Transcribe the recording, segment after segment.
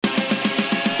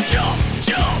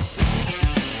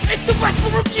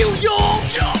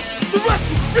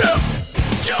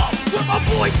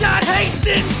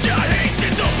Hastings! John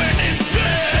Hastings up in this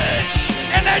bitch!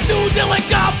 And that new Dylan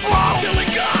got, bro! Dylan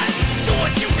got! So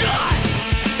what you got?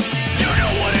 You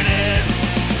know what it is!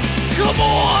 Come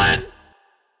on!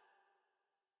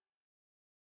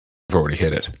 I've already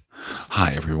hit it.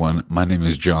 Hi, everyone. My name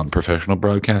is John, professional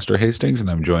broadcaster Hastings,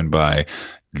 and I'm joined by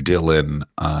Dylan.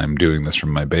 I'm doing this from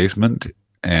my basement,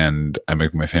 and I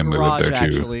make my family live there,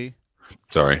 too. Actually.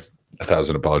 Sorry.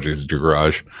 1,000 apologies to your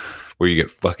garage, where you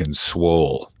get fucking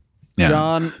swole.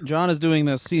 Yeah. John is doing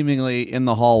this seemingly in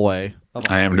the hallway.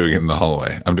 I am doing it in the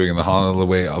hallway. I'm doing it in the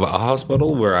hallway of a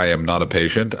hospital where I am not a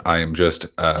patient. I am just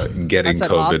getting I said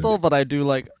COVID. hostel, but I'm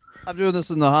doing this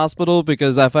in the hospital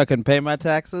because I fucking pay my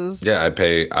taxes. Yeah, I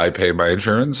pay my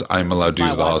insurance. I'm allowed to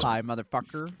use the hospital.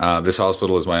 Motherfucker. This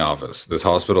hospital is my office. This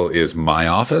hospital is my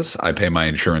office. I pay my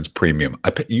insurance premium.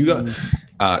 You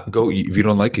got go if you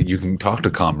don't like it. You can talk to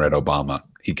Comrade Obama.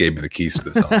 He gave me the keys to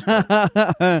this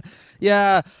hospital.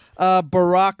 Yeah,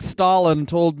 Barack Stalin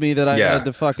told me that I had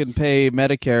to fucking pay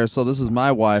Medicare, so this is my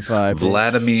Wi-Fi.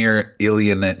 Vladimir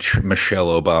Ilyich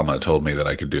Michelle Obama told me that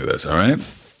I could do this. All right.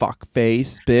 Fuck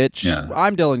face, bitch. Yeah.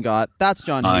 I'm Dylan Gott. That's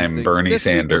John Hastings. I'm Bernie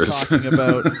Sanders. We're talking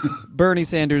about Bernie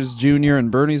Sanders Jr.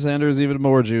 and Bernie Sanders even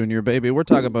more Jr., baby. We're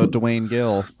talking about Duane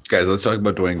Gill. Guys, let's talk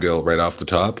about Duane Gill right off the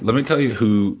top. Let me tell you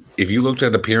who, if you looked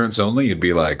at appearance only, you'd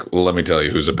be like, well, let me tell you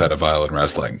who's a pedophile in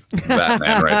wrestling. That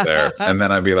man right there. And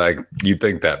then I'd be like, you'd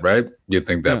think that, right? You'd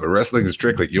think that. Yeah. But wrestling is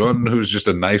strictly, you want to know who's just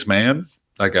a nice man?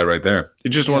 That guy right there. He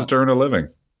just wants to earn a living.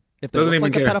 If they look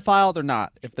like a pedophile, they're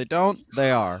not. If they don't, they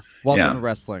are. Welcome to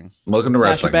wrestling. Welcome to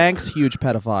wrestling. Banks, huge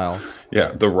pedophile.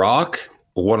 Yeah. The Rock,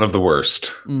 one of the worst.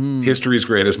 Mm-hmm. History's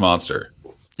greatest monster.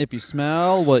 If you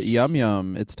smell what yum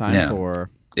yum, it's time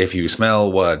for. If you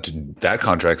smell what that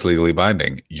contract's legally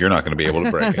binding, you're not going to be able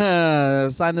to break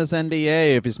it. Sign this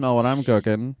NDA if you smell what I'm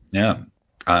cooking. Yeah.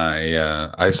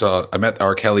 I met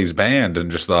R. Kelly's band and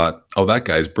just thought, oh, that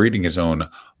guy's breeding his own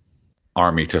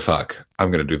army to fuck.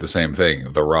 I'm going to do the same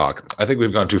thing. The Rock. I think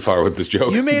we've gone too far with this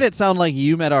joke. You made it sound like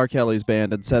you met R. Kelly's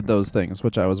band and said those things,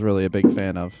 which I was really a big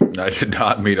fan of. I did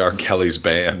not meet R. Kelly's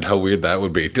band. How weird that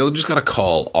would be. Dylan just got a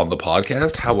call on the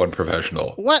podcast. How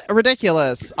unprofessional. What?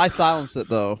 Ridiculous. I silenced it,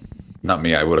 though. Not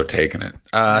me. I would have taken it.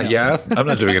 Yeah, I'm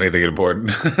not doing anything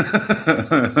important.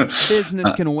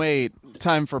 Business can wait.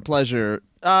 Time for pleasure.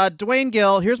 Duane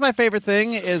Gill, here's my favorite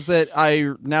thing is that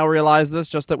I now realize this,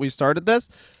 just that we started this.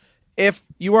 If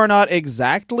you are not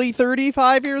exactly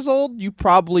 35 years old, you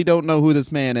probably don't know who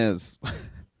this man is.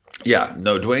 Yeah,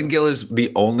 no, Duane Gill is the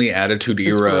only Attitude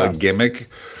Era gimmick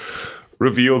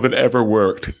reveal that ever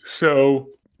worked. So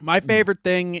my favorite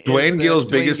thing Duane is Gill's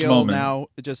Duane biggest Gill moment now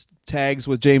just tags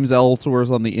with James Ellsworth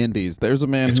on the Indies. There's a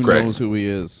man who knows who he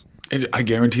is. And I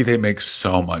guarantee they make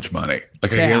so much money.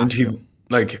 Like I guarantee,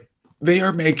 like they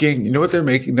are making. You know what they're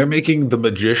making? They're making the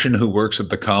magician who works at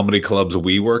the comedy clubs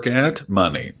we work at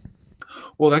money.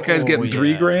 Well, that guy's getting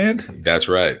 $3,000. That's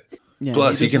right. Yeah,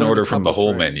 plus, he can order from the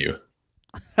whole menu.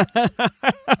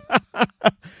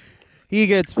 He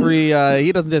gets free.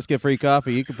 He doesn't just get free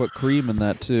coffee. You can put cream in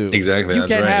that too. Exactly. You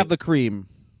can't have the cream.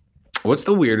 What's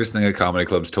the weirdest thing a comedy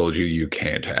club's told you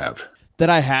can't have? That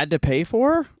I had to pay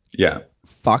for? Yeah.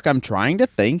 Fuck, I'm trying to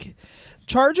think.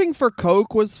 Charging for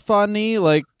Coke was funny.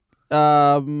 Like,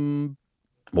 water.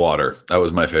 That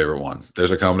was my favorite one.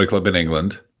 There's a comedy club in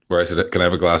England where I said, can I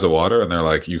have a glass of water? And they're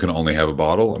like, you can only have a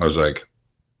bottle. And I was like,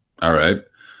 all right.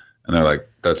 And they're like,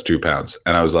 that's £2.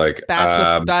 And I was like,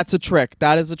 that's a trick.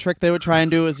 That is a trick they would try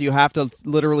and do is you have to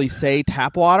literally say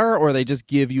tap water or they just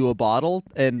give you a bottle.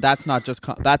 And that's not just,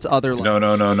 that's other. No.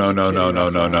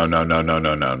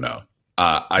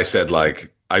 I said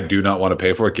like, I do not want to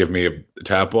pay for it. Give me a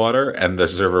tap water. And the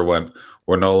server went,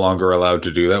 we're no longer allowed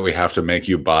to do that. We have to make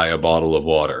you buy a bottle of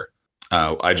water.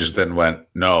 I just then went,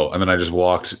 no. And then I just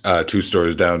walked 2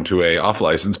 stores down to a off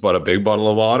license, bought a big bottle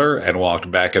of water and walked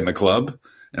back in the club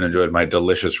and enjoyed my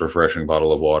delicious, refreshing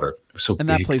bottle of water. It was so and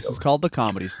big, that place is called the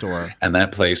Comedy Store. And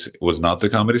that place was not the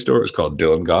Comedy Store. It was called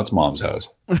Dylan Gott's mom's house.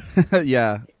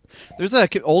 Yeah. There's an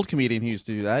old comedian who used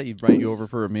to do that. He'd invite you over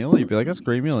for a meal. You'd be like, that's a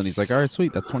great meal. And he's like, all right,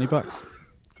 sweet. That's $20.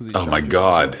 Oh, my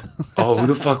God. Oh, who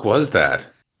the fuck was that?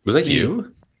 Was that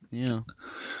you? Yeah.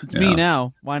 It's me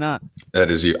now. Why not? That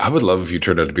is you. I would love if you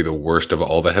turned out to be the worst of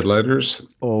all the headliners.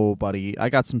 Oh, buddy. I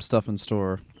got some stuff in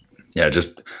store. Yeah, just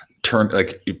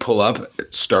you pull up,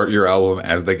 start your album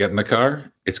as they get in the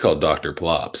car. It's called Dr.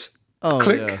 Plops. Oh,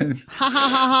 click. Yeah. Ha ha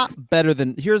ha ha. Better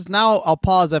than, I'll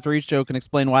pause after each joke and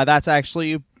explain why that's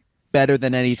actually better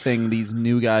than anything these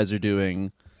new guys are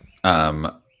doing.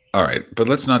 All right, but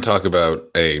let's not talk about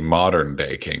a modern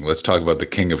day king. Let's talk about the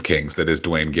king of kings that is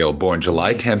Duane Gill, born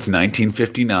July 10th,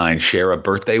 1959. Share a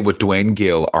birthday with Duane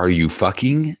Gill. Are you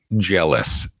fucking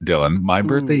jealous, Dylan? My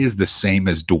birthday is the same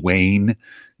as Duane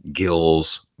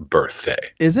Gill's birthday.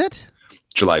 Is it?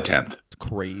 July 10th.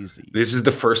 Crazy. This is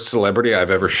the first celebrity I've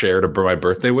ever shared my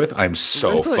birthday with. I'm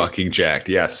so Really? fucking jacked.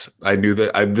 Yes, I knew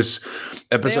that. This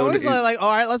They episode. always like,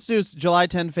 all right, let's do July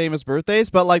 10 famous birthdays,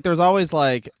 but like, there's always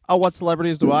like, oh, what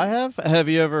celebrities do I have? Have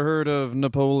you ever heard of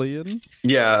Napoleon?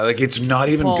 Yeah, like it's not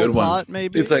even Pol good Pot, one.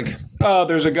 maybe? It's like,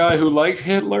 there's a guy who liked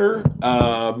Hitler,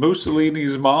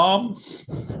 Mussolini's mom.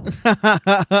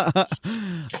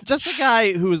 Just a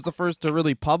guy who was the first to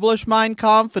really publish Mein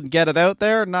Kampf and get it out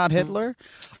there, not Hitler.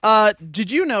 Did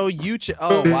you know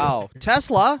oh, wow.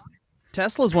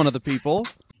 Tesla's one of the people.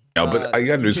 No, but I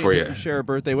got news for you. Share a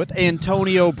birthday with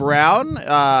Antonio Brown,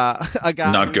 a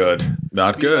guy Not good.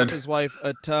 Not beat up good. his wife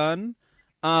a ton.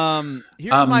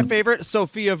 Here's my favorite: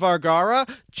 Sofia Vergara,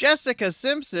 Jessica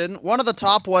Simpson. One of the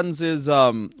top ones is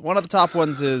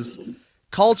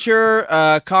Culture,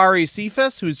 Kari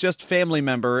Cephas, who's just family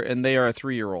member, and they are a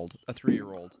 3-year-old.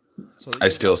 So I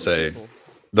still say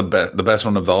the best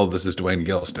one of all of this is Duane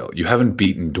Gill. Still, you haven't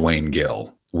beaten Duane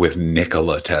Gill with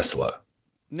Nikola Tesla.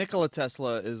 Nikola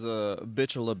Tesla is a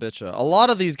bitcha. A lot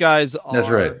of these guys are. That's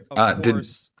right. Of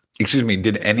course,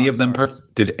 Did any of them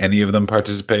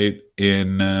participate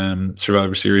in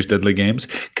Survivor Series Deadly Games?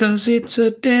 Because it's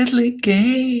a deadly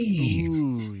game.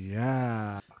 Ooh,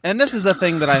 yeah. And this is a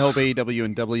thing that I hope AEW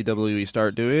and WWE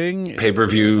start doing.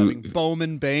 Pay-per-view.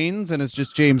 Bowman Baines, and it's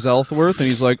just James Ellsworth, and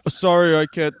he's like, sorry, I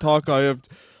can't talk.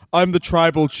 I'm the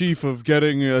tribal chief of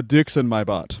getting dicks in my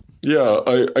butt. Yeah,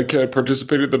 I can't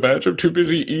participate in the match. I'm too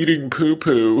busy eating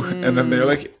poo-poo. And then they're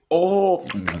like, oh.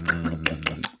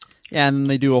 Yeah, and then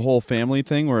they do a whole family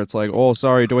thing where it's like, oh,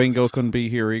 sorry, Duane Gill couldn't be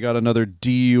here. He got another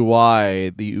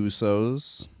DUI, the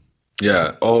Usos.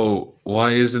 Yeah. Oh,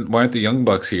 why aren't the Young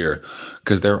Bucks here?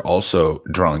 Because they're also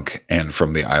drunk and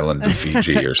from the island of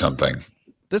Fiji or something.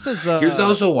 This is Here's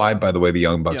also why, by the way, the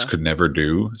Young Bucks could never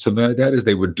do something like that, is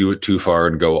they would do it too far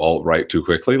and go alt-right too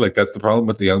quickly. Like, that's the problem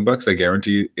with the Young Bucks. I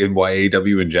guarantee in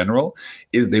YAW in general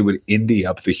is they would indie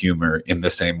up the humor in the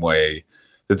same way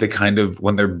that they kind of,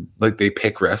 when they're like, they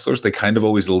pick wrestlers, they kind of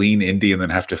always lean indie and then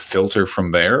have to filter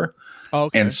from there.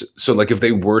 Okay. And so like, if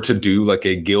they were to do like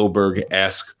a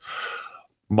Gilbert-esque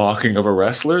mocking of a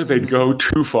wrestler, they'd go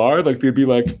too far. Like, they'd be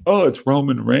like, oh, it's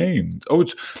Roman Reigns. Oh,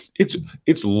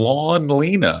 it's Lon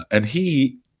Lena, and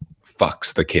he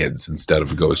fucks the kids instead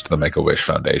of goes to the Make-A-Wish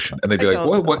Foundation. And they'd be like,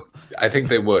 what? I think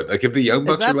they would. Like, if the Young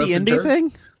Bucks is that were the left indie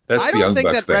thing? that's I the don't Young think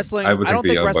Bucks that thing. wrestling. I don't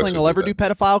think Young Bucks wrestling would will ever do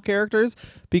that. pedophile characters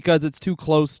because it's too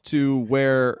close to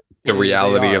where The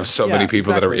reality they are. of so many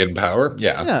people that are exactly. in power.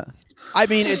 Yeah. Yeah, I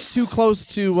mean, it's too close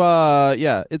to.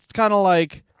 It's kind of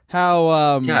like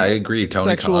how. Yeah, I agree. Tony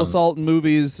sexual Khan. assault in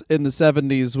movies in the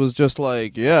 70s was just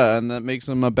like, yeah, and that makes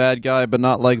him a bad guy, but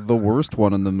not like the worst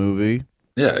one in the movie.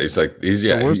 Yeah, he's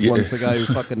The worst one's the guy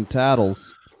who fucking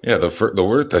tattles. Yeah, the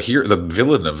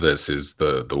villain of this is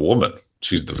the woman.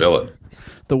 She's the villain.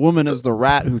 The woman is the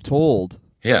rat who told.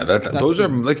 Yeah, those are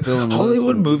like villain of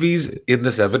Hollywood this movies in the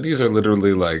 70s are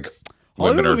literally like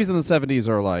Hollywood movies in the 70s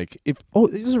are like, this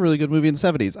is a really good movie in the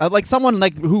 70s. I'd like someone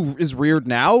like who is reared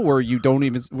now where you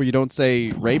don't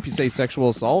say rape, you say sexual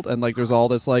assault, and like there's all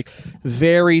this like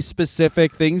very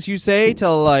specific things you say to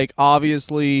like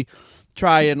obviously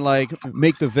try and like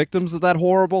make the victims of that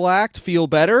horrible act feel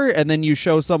better, and then you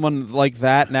show someone like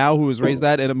that now who was raised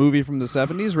that in a movie from the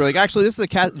 70s. We're like, actually, this is a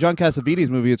John Cassavetes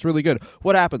movie. It's really good.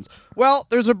 What happens? Well,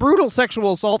 there's a brutal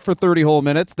sexual assault for 30 whole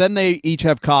minutes. Then they each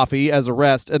have coffee as a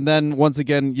rest, and then once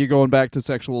again you're going back to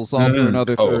sexual assault for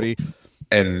another 30.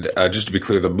 And just to be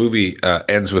clear, the movie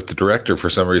ends with the director for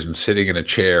some reason sitting in a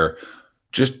chair,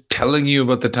 just telling you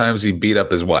about the times he beat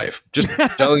up his wife. Just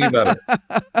telling you about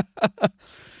it.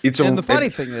 And the funny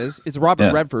thing is, it's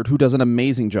Robert Redford who does an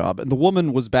amazing job. And the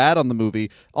woman was bad on the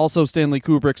movie. Also, Stanley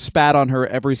Kubrick spat on her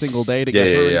every single day to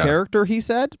get her in character, he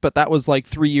said. But that was like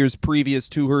 3 years previous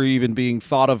to her even being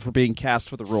thought of for being cast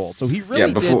for the role. So he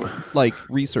really did like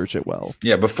research it well.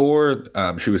 Yeah, before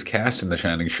she was cast in The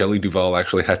Shining, Shelley Duvall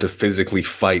actually had to physically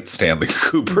fight Stanley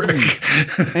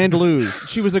Kubrick. And lose.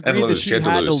 She was agreed that she had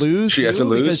to lose. She had to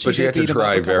lose, but she had to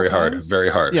try very hard.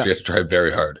 Yeah. She had to try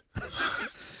very hard.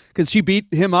 Because she beat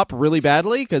him up really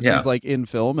badly because he's like in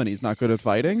film and he's not good at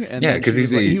fighting. And because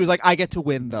he was like, I get to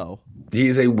win though.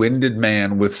 He's a winded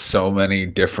man with so many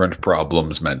different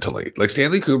problems mentally. Like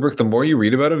Stanley Kubrick, the more you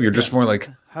read about him, you're just more like,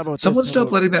 how about someone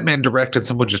stop letting that man direct and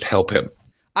someone just help him.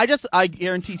 I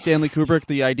guarantee Stanley Kubrick,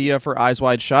 the idea for Eyes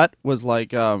Wide Shut was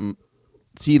like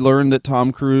he learned that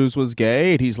Tom Cruise was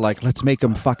gay, and he's like, let's make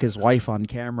him fuck his wife on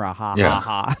camera, ha Yeah. ha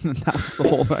ha. And that was the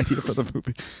whole idea for the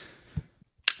movie.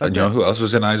 And you know who else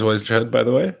was in Eyes Wide Shut, by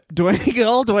the way? Dwayne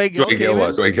Gill Dwayne Gill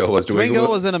was. Dwayne Gill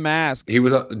was in a mask.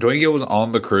 Dwayne Gill was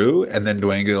on the crew, and then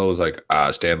Dwayne Gill was like,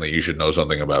 Stanley, you should know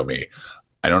something about me.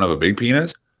 I don't have a big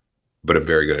penis, but I'm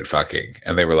very good at fucking.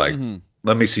 And they were like,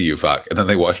 let me see you fuck. And then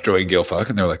they watched Dwayne Gill fuck,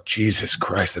 and they were like, Jesus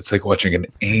Christ, it's like watching an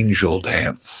angel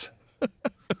dance.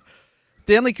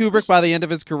 Stanley Kubrick, by the end of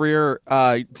his career,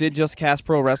 did just cast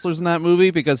pro wrestlers in that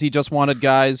movie because he just wanted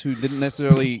guys who didn't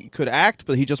necessarily could act,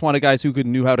 but he just wanted guys who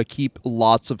knew how to keep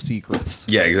lots of secrets.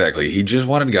 Yeah, exactly. He just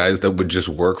wanted guys that would just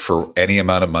work for any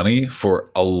amount of money for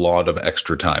a lot of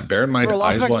extra time. Bear in mind,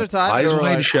 Eyes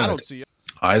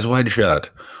Wide Shut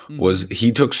was,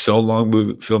 he took so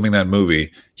long filming that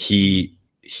movie, he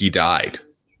died.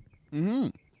 Mm-hmm.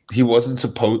 He wasn't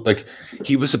supposed, like,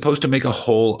 he was supposed to make a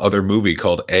whole other movie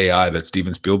called AI that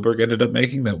Steven Spielberg ended up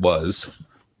making that was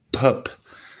Pup.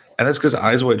 And that's because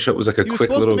Eyes Wide Shut was like a quick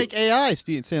little. To make AI,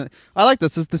 Stanley. I like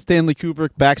this. This is the Stanley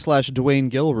Kubrick / Dwayne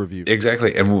Gill review.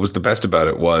 Exactly. And what was the best about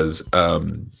it was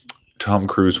Tom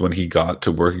Cruise, when he got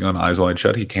to working on Eyes Wide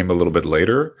Shut, he came a little bit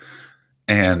later.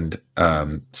 And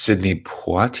Sidney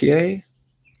Poitier.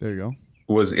 There you go.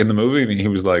 Was in the movie, and he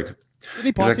was like,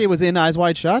 Sidney Poitier was in Eyes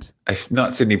Wide Shut?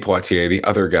 Not Sidney Poitier, the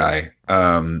other guy.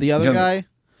 The other guy?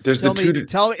 There's tell the me, two.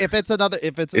 Tell me if it's another.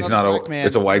 If it's not black man,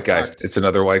 it's a white guy. fucked. It's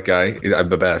another white guy. I'm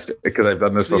the best because I've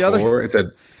done this before.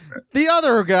 The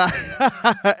other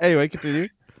guy. Anyway, continue.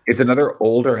 It's another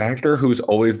older actor who's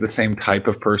always the same type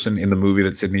of person in the movie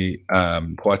that Sidney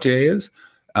Poitier is.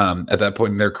 At that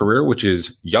point in their career, which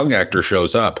is young actor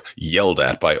shows up, yelled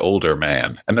at by older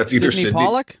man, and that's either Sidney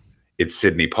Pollack. It's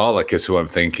Sidney Pollack is who I'm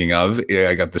thinking of. Yeah,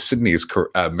 I got the Sydney's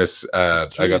miss. I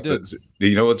got the.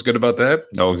 You know what's good about that?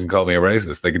 No one can call me a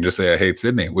racist. They can just say I hate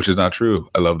Sydney, which is not true.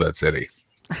 I love that city.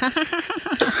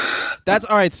 That's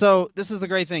all right. So this is a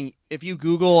great thing. If you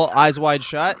Google Eyes Wide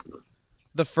Shut,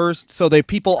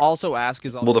 people also ask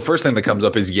is the first thing that comes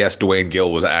up is yes, Dwayne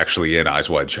Gill was actually in Eyes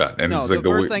Wide Shut, and it's like the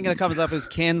first thing that comes up is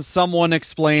can someone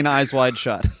explain Eyes Wide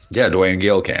Shut? Yeah, Dwayne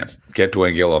Gill can get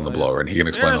Dwayne Gill on the blower, and he can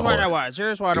explain. Here's what it was.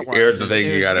 Here's the thing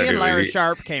you gotta do. Larry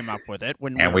Sharp came up with it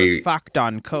when we fucked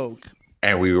on coke,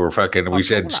 and we were fucking. We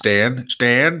said,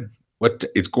 Stan, what?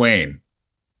 It's Gwen.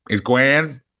 It's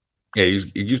Gwen. Yeah,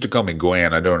 he used to call me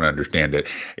Gwen. I don't understand it.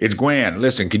 It's Gwen.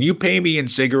 Listen, can you pay me in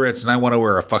cigarettes? And I want to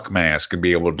wear a fuck mask and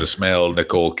be able to smell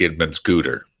Nicole Kidman's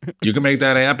scooter. You can make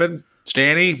that happen?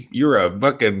 Stanny, you're a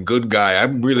fucking good guy.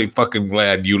 I'm really fucking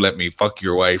glad you let me fuck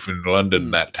your wife in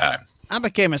London that time. I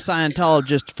became a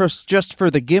Scientologist just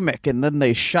for the gimmick, and then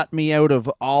they shut me out of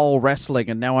all wrestling,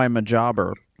 and now I'm a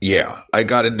jobber. Yeah, I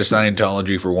got into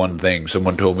Scientology for one thing.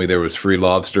 Someone told me there was free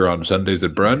lobster on Sundays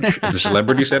at brunch at the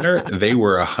Celebrity Center. They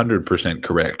were 100%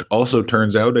 correct. Also,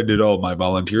 turns out I did all my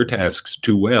volunteer tasks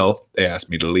too well. They asked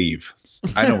me to leave.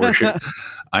 I know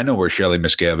where Shelley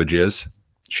Miscavige is.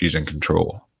 She's in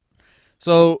control.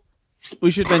 So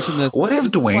we should mention this. What if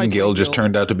Dwayne Gill just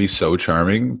turned out to be so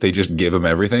charming? They just give him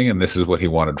everything, and this is what he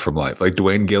wanted from life. Like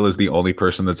Dwayne Gill is the only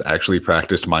person that's actually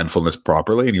practiced mindfulness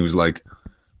properly, and he was like,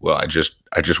 well, I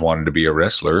just wanted to be a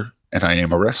wrestler, and I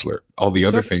am a wrestler. All the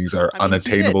other things are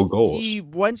unattainable goals. He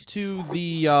went to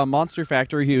the Monster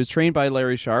Factory. He was trained by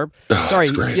Larry Sharp. He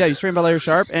was trained by Larry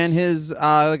Sharp, and his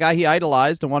the guy he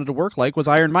idolized and wanted to work like was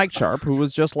Iron Mike Sharp, who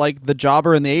was just like the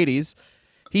jobber in the 80s.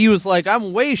 He was like,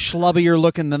 I'm way schlubbier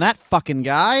looking than that fucking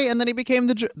guy, and then he became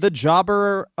the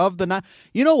jobber of the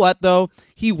You know what, though?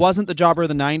 He wasn't the jobber of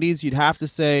the 90s. You'd have to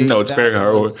say... No, it's Barry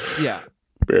Horowitz. Yeah.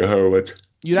 Barry Horowitz.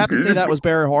 You'd have to say that was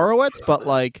Barry Horowitz, but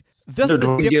like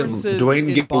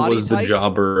Dwayne Gill was the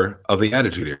jobber of the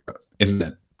Attitude Era in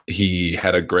that he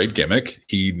had a great gimmick.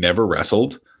 He never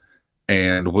wrestled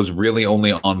and was really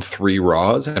only on 3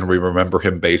 Raws, and we remember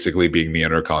him basically being the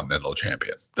Intercontinental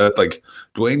Champion. That like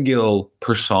Dwayne Gill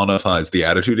personifies the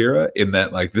Attitude Era in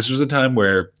that like this was a time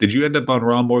where did you end up on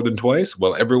Raw more than twice?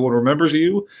 Well, everyone remembers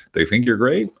you. They think you're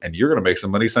great, and you're gonna make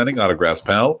some money signing autographs,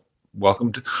 pal.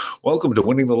 Welcome to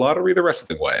winning the lottery the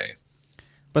wrestling way.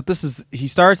 But he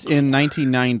starts in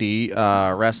 1990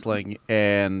 wrestling,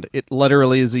 and it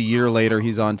literally is a year later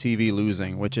he's on TV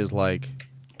losing, which is like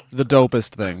the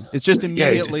dopest thing. It's just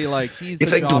immediately like he's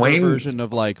the jobber version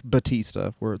of like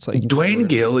Batista, where it's like Dwayne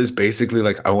Gill is basically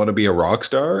like, I want to be a rock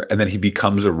star, and then he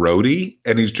becomes a roadie,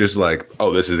 and he's just like,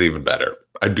 oh, this is even better.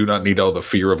 I do not need all the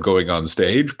fear of going on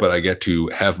stage, but I get to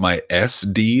have my S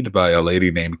D'd by a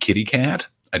lady named Kitty Cat.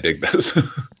 I dig this.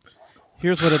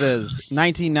 Here's what it is.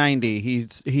 1990,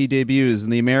 he debuts in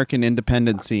the American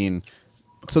independent scene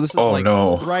So this is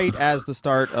no. right as the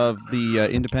start of the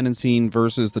independent scene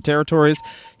versus the territories.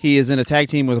 He is in a tag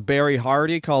team with Barry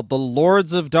Hardy called the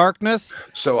Lords of Darkness.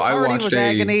 So I Hardy watched was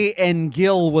agony and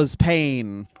Gill was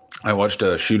pain. I watched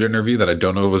a shoot interview that I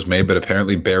don't know if it was made, but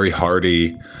apparently Barry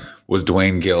Hardy was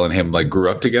Duane Gill, and him like grew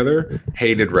up together,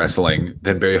 hated wrestling.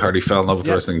 Then Barry Hardy fell in love with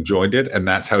wrestling, joined it, and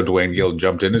that's how Duane Gill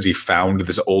jumped in. As he found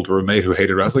this old roommate who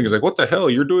hated wrestling. He's like, "What the hell?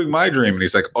 You're doing my dream." And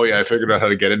he's like, "Oh yeah, I figured out how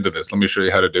to get into this. Let me show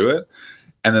you how to do it."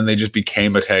 And then they just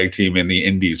became a tag team in the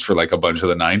indies for like a bunch of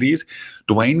the 90s.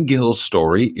 Duane Gill's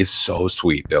story is so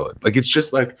sweet, Dylan. Like, it's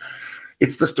just like,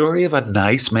 it's the story of a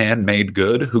nice man made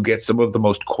good who gets some of the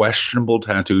most questionable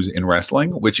tattoos in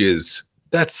wrestling, which is,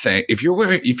 that's saying, if you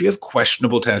have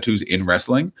questionable tattoos in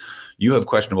wrestling, you have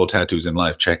questionable tattoos in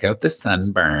life. Check out the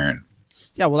sunburn.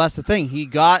 Yeah, well, that's the thing. He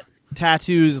got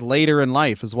tattoos later in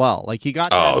life as well. Like, he got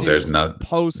tattoos there's not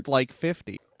post like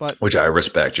 50. But which I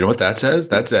respect. You know what that says?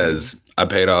 That says I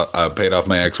paid off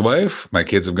my ex-wife. My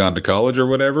kids have gone to college or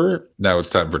whatever. Now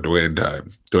it's time for Dwayne time.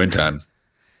 Dwayne time.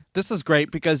 This is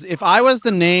great because if I was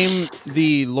to name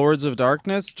the Lords of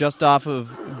Darkness just off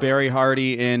of Barry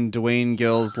Hardy and Duane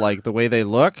Gill's, like, the way they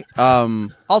look,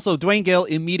 also Duane Gill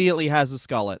immediately has a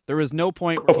skullet. There was no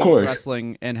point where he was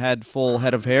wrestling and had full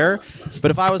head of hair. But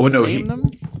if I was to name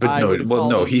them, I would call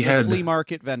them he had flea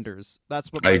market vendors. That's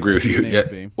what I agree with you.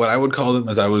 Yeah, what I would call them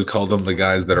is I would call them the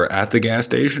guys that are at the gas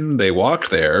station. They walked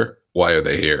there. Why are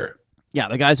they here? Yeah,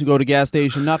 the guys who go to gas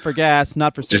station, not for gas,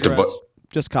 not for cigarettes.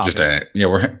 Just coffee.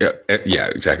 Yeah,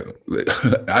 exactly.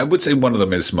 I would say one of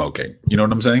them is smoking. You know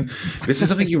what I'm saying? This is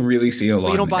something you really see a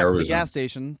lot. You don't in buy from Arizona. the gas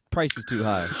station. Price is too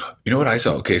high. You know what I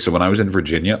saw? Okay, so when I was in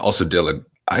Virginia, also Dylan,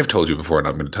 I've told you before, and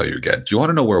I'm going to tell you again. Do you want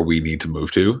to know where we need to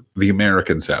move to? The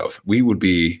American South. We would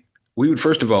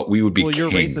first of all, we would be. Well,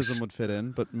 your kings. racism would fit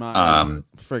in, but my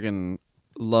friggin'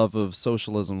 love of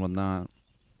socialism would not.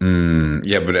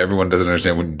 Yeah, but everyone doesn't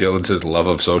understand when Dylan says love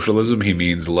of socialism, he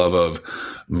means love of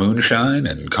moonshine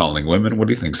and calling women. What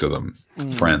do you think of them?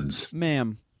 Friends.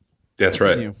 Ma'am. That's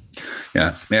right. You.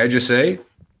 Yeah. May I just say,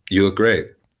 you look great.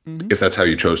 If that's how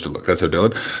you chose to look. That's how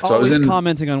Dylan. So Always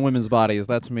commenting on women's bodies.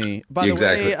 That's me. By the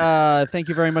way, thank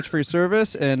you very much for your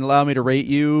service and allow me to rate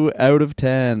you out of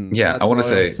 10. Yeah, I want to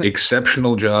say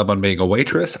exceptional job on being a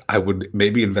waitress. I would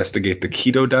maybe investigate the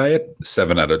keto diet.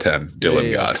 7 out of 10.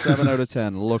 Dylan got 7 out of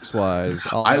 10 looks wise.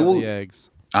 I will the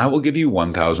eggs. I will give you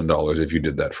 $1,000 if you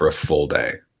did that for a full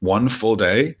day. One full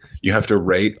day. You have to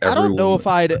rate every. I don't know if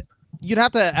I'd. You'd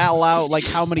have to allow like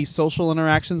how many social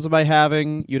interactions am I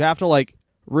having? You'd have to like.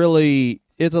 Really,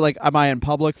 is it like, am I in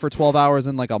public for 12 hours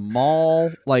in like a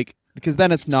mall? Like, because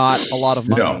then it's not a lot of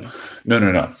money.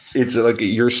 No. It's like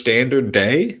your standard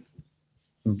day.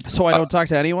 So I don't talk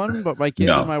to anyone but my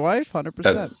kids and my wife?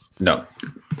 100%. No.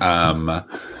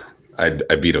 I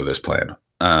veto this plan.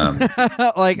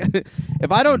 Like,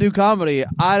 if I don't do comedy,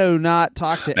 I do not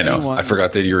talk to anyone. I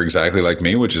forgot that you're exactly like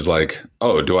me, which is like,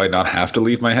 oh, do I not have to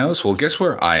leave my house? Well, guess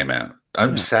where I am at?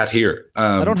 I'm sat here.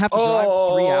 I don't have to drive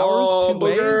 3 hours, 2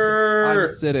 ways. I'm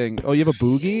sitting. Oh, you have a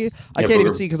boogie? I can't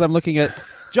even see because I'm looking at...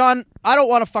 John, I don't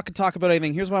want to fucking talk about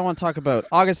anything. Here's what I want to talk about.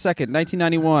 August 2nd,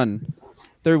 1991.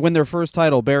 They win their first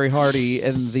title, Barry Hardy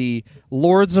and the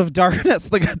Lords of Darkness,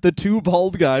 the two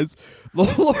bald guys.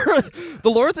 The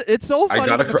Lords, it's so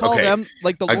funny to call them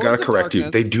like the Lords of Darkness. I gotta correct you.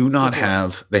 They do not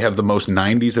have... They have the most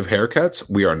 90s of haircuts.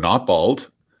 We are not bald.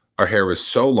 Our hair is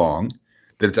so long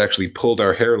that it's actually pulled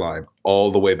our hairline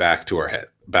all the way back to our head,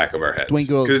 back of our heads.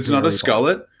 Because it's not a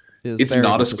skullet. It's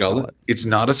not a skullet. It's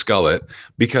not a skullet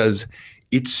because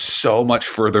it's so much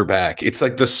further back. It's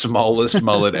like the smallest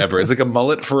mullet ever. It's like a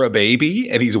mullet for a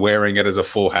baby, and he's wearing it as a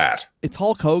full hat. It's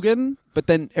Hulk Hogan, but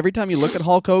then every time you look at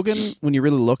Hulk Hogan, when you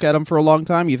really look at him for a long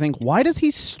time, you think, why does he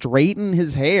straighten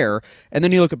his hair? And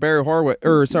then you look at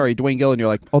Duane Gill, and you're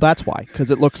like, oh, that's why,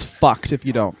 because it looks fucked if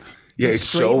you don't. Yeah, he it's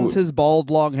straightens his bald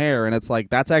long hair, and it's like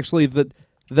that's actually the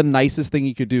nicest thing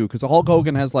he could do because Hulk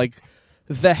Hogan has like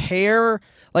the hair,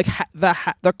 like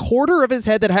the quarter of his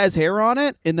head that has hair on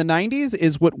it in the 90s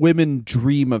is what women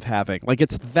dream of having. Like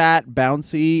it's that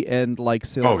bouncy and like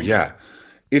silky. Oh yeah.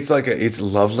 It's like it's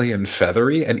lovely and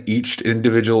feathery, and each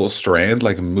individual strand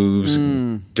like moves.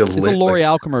 It's a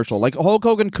L'Oreal commercial. Like Hulk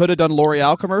Hogan could have done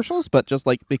L'Oreal commercials, but just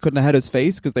like they couldn't have had his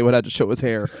face because they would have had to show his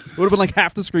hair. It would have been like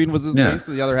half the screen was his face,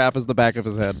 and the other half is the back of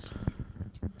his head.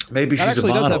 Maybe she's a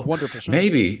model. Does have wonderful shows.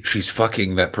 Maybe she's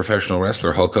fucking that professional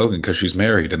wrestler Hulk Hogan because she's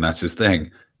married and that's his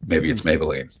thing. Maybe it's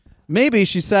Maybelline. Maybe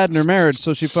she's sad in her marriage,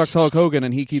 so she fucked Hulk Hogan,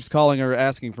 and he keeps calling her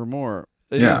asking for more.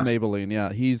 It is Maybelline,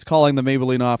 yeah. He's calling the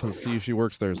Maybelline office to see if she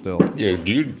works there still. Yeah,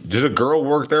 does a girl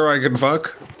work there I can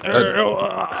fuck?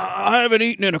 I haven't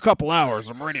eaten in a couple hours.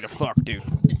 I'm ready to fuck, dude.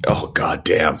 Oh,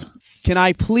 goddamn. Can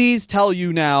I please tell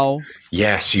you now?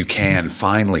 Yes, you can.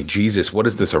 Finally. Jesus, what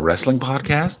is this, a wrestling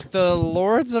podcast? The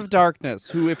Lords of Darkness,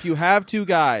 who, if you have two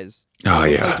guys, Oh,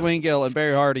 yeah. like Duane Gill and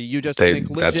Barry Hardy, you just think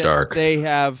legit that's dark. they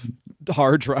have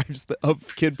hard drives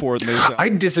of kid porn they sell. I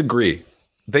disagree.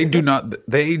 They do not.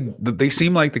 They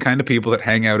seem like the kind of people that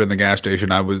hang out in the gas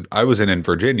station I was in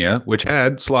Virginia, which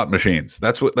had slot machines.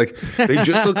 That's what, like, they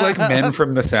just look like men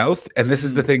from the South. And this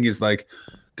is the thing, is like,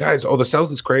 guys, the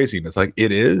South is crazy. And it's like,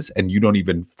 it is, and you don't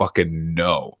even fucking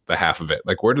know the half of it.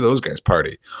 Like, where do those guys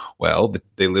party? Well,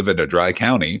 they live in a dry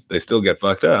county. They still get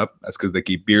fucked up. That's because they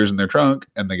keep beers in their trunk,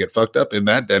 and they get fucked up in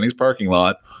that Denny's parking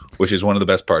lot, which is one of the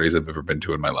best parties I've ever been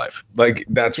to in my life. Like,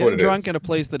 that's what it is. Getting drunk in a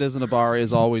place that isn't a bar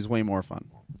is always way more fun.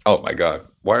 Oh my God.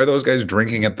 Why are those guys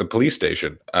drinking at the police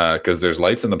station? Because there's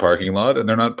lights in the parking lot and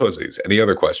they're not pussies. Any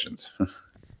other questions? How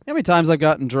many times I've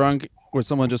gotten drunk where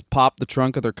someone just popped the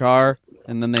trunk of their car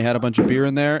and then they had a bunch of beer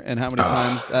in there? And how many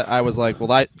times I was like,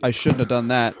 well, I shouldn't have done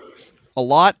that. A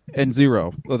lot and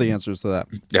zero are the answers to that.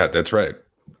 Yeah, that's right.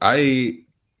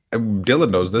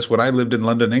 Dylan knows this. When I lived in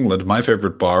London, England, my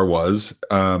favorite bar was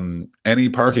any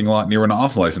parking lot near an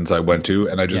off license I went to,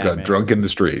 and I just got drunk in the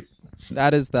street.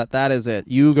 That is it.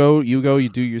 You go, you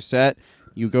do your set,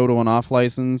 you go to an off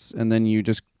license, and then you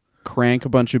just crank a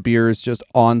bunch of beers just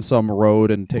on some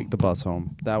road and take the bus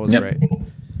home. That was great.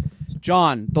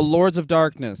 John, the Lords of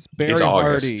Darkness, Barry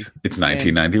Hardy. It's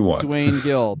 1991. Duane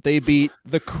Gill. They beat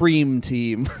the Cream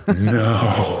Team.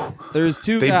 No. There's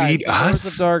two they guys, beat the us?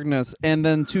 Lords of Darkness, and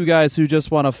then two guys who just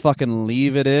want to fucking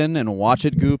leave it in and watch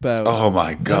it goop out. Oh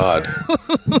my God.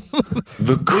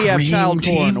 The Cream We have child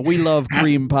Team? porn. We love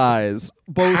cream pies.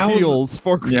 Both heels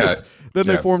for Chris. Yeah. Then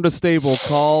they formed a stable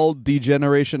called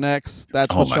Degeneration X.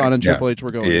 That's what Sean and Triple H were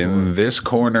going in for. this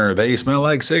corner, they smell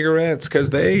like cigarettes because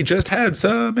they just had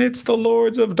some. It's the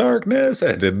Lords of Darkness.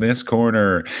 And in this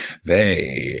corner,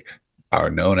 they are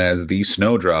known as the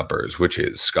Snowdroppers, which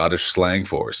is Scottish slang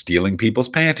for stealing people's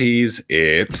panties.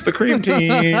 It's the Cream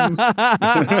Team.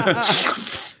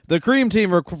 The Cream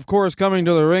Team are, of course, coming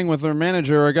to the ring with their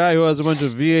manager, a guy who has a bunch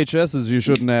of VHSs you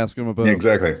shouldn't ask him about.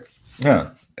 Exactly.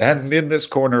 Yeah. And in this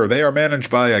corner, they are managed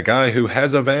by a guy who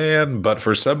has a van, but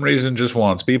for some reason just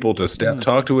wants people to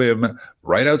talk to him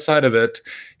right outside of it.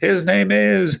 His name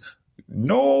is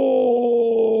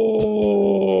Norm.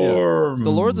 The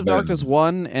Lords of Darkness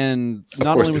won, and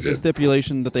not only was the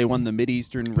stipulation that they won the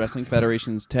Mid-Eastern Wrestling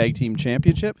Federation's Tag Team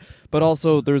Championship, but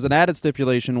also there was an added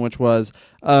stipulation, which was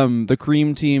the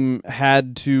Cream Team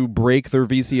had to break their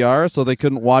VCR, so they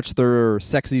couldn't watch their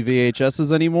sexy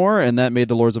VHSs anymore, and that made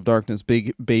the Lords of Darkness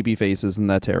big baby faces in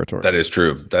that territory. That is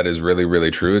true. That is really, really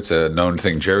true. It's a known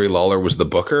thing. Jerry Lawler was the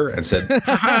booker and said,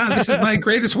 ha-ha, this is my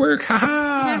greatest work. Ha-ha.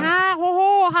 Ha-ha,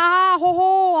 ho-ho, ha-ha,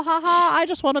 ho-ho, ha-ha, I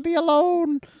just want to be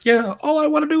alone. Yeah, all I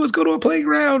want to do is go to a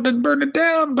playground and burn it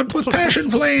down, but with passion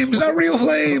flames, not real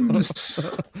flames.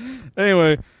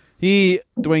 Anyway,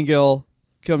 Duane Gill,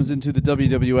 comes into the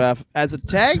WWF as a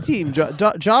tag team,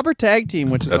 jobber tag team,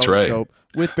 which is dope,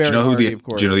 with Barry Hardy, of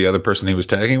course. Do you know the other person he was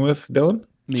tagging with, Dylan?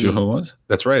 Me. Do you know who it was?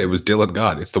 That's right. It was Dylan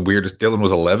Gott. It's the weirdest. Dylan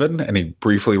was 11, and he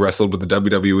briefly wrestled with the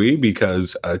WWE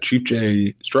because Chief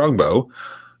J Strongbow,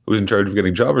 who was in charge of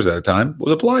getting jobbers at the time,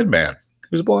 was a blind man.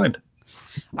 He was blind.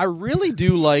 I really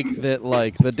do like that,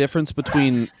 like the difference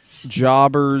between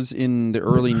jobbers in the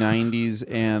early 90s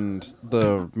and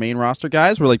the main roster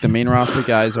guys, where like the main roster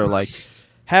guys are like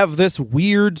have this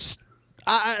weird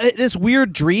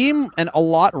dream and a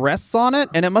lot rests on it,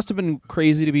 and it must have been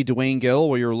crazy to be Duane Gill,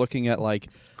 where you're looking at like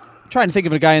trying to think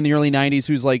of a guy in the early 90s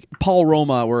who's like Paul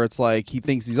Roma, where it's like he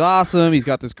thinks he's awesome, he's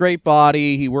got this great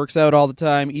body, he works out all the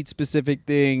time, eats specific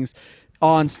things,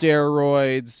 on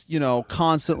steroids,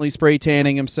 constantly spray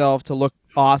tanning himself to look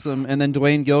awesome. And then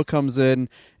Duane Gill comes in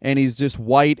and he's just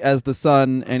white as the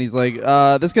sun. And he's like,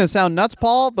 this is going to sound nuts,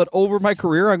 Paul, but over my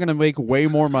career, I'm going to make way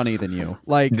more money than you.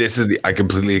 Like, I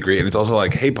completely agree. And it's also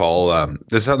like, hey, Paul,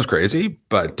 this sounds crazy,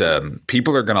 but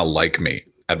people are going to like me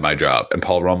at my job. And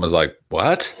Paul Roma's like,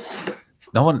 what?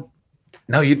 No,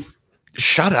 you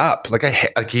shut up.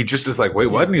 Like, he just is like, wait,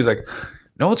 what? And he's like,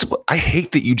 no, I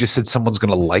hate that you just said someone's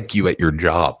going to like you at your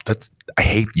job. I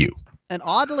hate you. And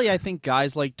oddly, I think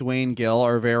guys like Duane Gill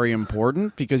are very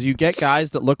important because you get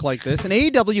guys that look like this. And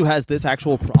AEW has this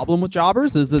actual problem with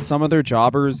jobbers, is that some of their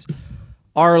jobbers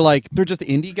are like, they're just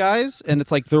indie guys. And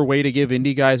it's like their way to give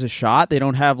indie guys a shot. They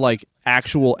don't have like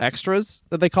actual extras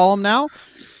that they call them now.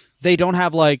 They don't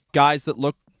have like guys that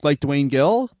look like Duane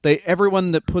Gill.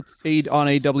 Everyone that puts on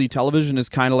AW television is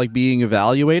kind of like being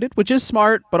evaluated, which is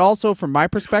smart, but also from my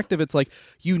perspective, it's like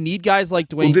you need guys like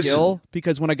Duane Gill,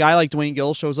 because when a guy like Duane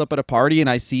Gill shows up at a party and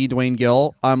I see Duane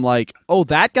Gill, I'm like, oh,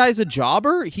 that guy's a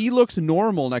jobber? He looks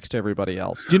normal next to everybody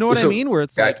else. Do you know what I mean? Where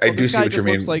it's like, this guy just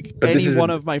looks like any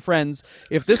one of my friends.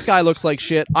 If this guy looks like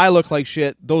shit, I look like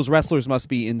shit. Those wrestlers must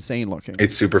be insane looking.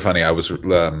 It's super funny.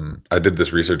 I did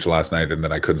this research last night and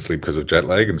then I couldn't sleep because of jet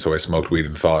lag, and so I smoked weed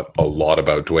and thought a lot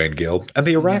about Duane Gill and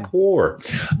the Iraq War.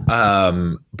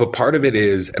 But part of it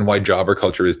is, and why jobber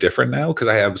culture is different now, because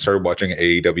I have started watching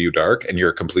AEW Dark, and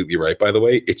you're completely right, by the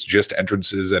way. It's just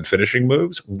entrances and finishing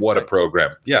moves. What a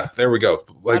program. Yeah, there we go.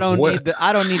 Like,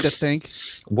 I don't need to think.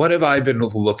 What have I been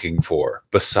looking for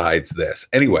besides this?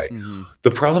 Anyway,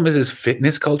 the problem is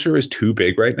fitness culture is too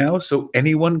big right now, so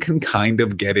anyone can kind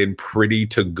of get in pretty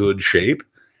to good shape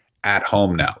at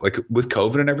home now, like with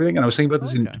COVID and everything. And I was thinking about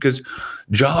this because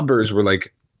jobbers were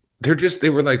like, they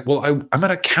were like, well, I'm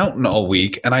an accountant all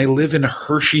week and I live in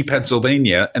Hershey,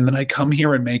 Pennsylvania. And then I come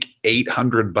here and make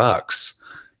 $800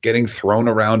 getting thrown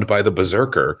around by the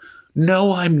berserker.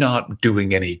 No, I'm not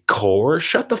doing any core.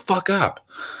 Shut the fuck up.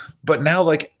 But now,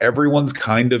 like, everyone's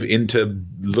kind of into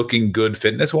looking good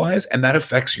fitness wise, and that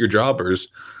affects your jobbers,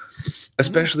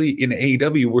 especially in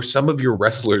AEW, where some of your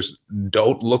wrestlers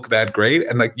don't look that great.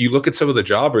 And like, you look at some of the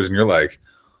jobbers and you're like,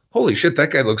 holy shit,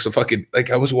 that guy looks so fucking,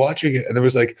 like, I was watching it and it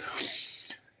was like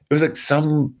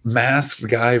some masked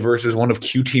guy versus one of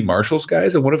QT Marshall's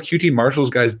guys. And one of QT Marshall's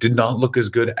guys did not look as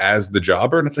good as the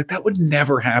jobber. And it's like, that would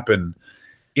never happen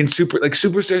in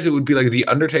superstars. It would be like the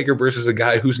Undertaker versus a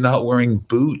guy who's not wearing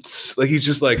boots. Like, he's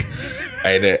just like,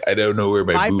 I don't know where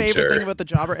my boots are. My favorite thing about the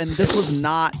jobber, and this was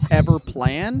not ever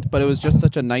planned, but it was just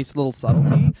such a nice little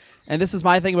subtlety. And this is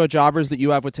my thing about jobbers that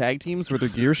you have with tag teams where their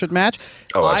gear should match.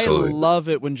 Oh, absolutely. I love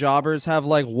it when jobbers have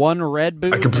like one red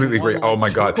boot. I completely agree. Oh my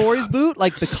God. Corey's boot,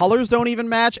 like the colors don't even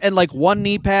match, and like one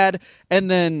knee pad, and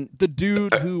then the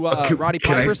dude who Roddy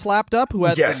Piper slapped up, who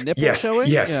has the nipple showing.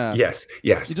 Yes.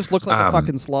 He just looked like a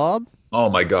fucking slob. Oh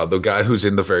my God, the guy who's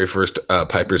in the very first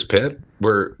Piper's Pit,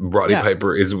 where Roddy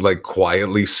Piper is like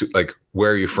quietly like,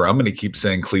 where are you from? And he keeps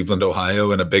saying Cleveland,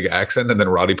 Ohio in a big accent, and then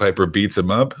Roddy Piper beats him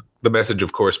up. The message,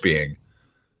 of course, being,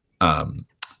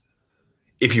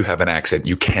 if you have an accent,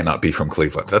 you cannot be from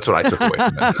Cleveland. That's what I took away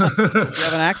from that. If you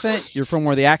have an accent, you're from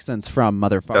where the accent's from,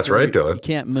 motherfucker. That's right, Dylan. You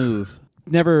can't move.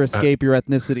 Never escape your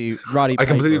ethnicity, Roddy Piper.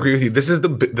 I completely agree with you. This is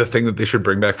the thing that they should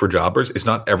bring back for jobbers. It's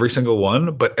not every single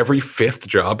one, but every fifth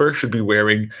jobber should be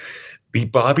wearing the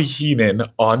Bobby Heenan,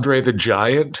 Andre the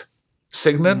Giant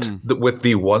signet with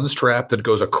the one strap that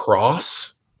goes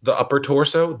across the upper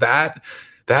torso. That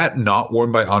not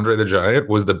worn by Andre the Giant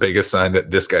was the biggest sign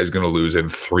that this guy's going to lose in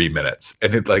 3 minutes.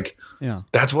 And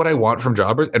that's what I want from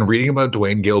jobbers. And reading about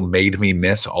Duane Gill made me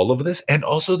miss all of this. And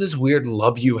also this weird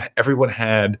love everyone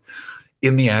had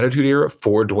in the Attitude Era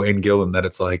for Duane Gill, and that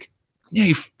it's like,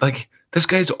 this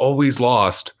guy's always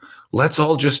lost. Let's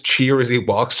all just cheer as he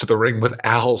walks to the ring with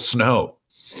Al Snow.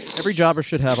 Every jobber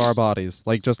should have our bodies,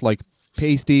 just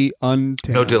pasty,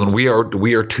 untanned. No, Dylan,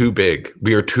 we are too big.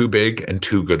 We are too big and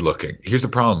too good looking. Here's the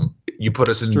problem. You put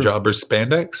us in jobbers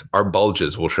spandex, our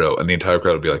bulges will show, and the entire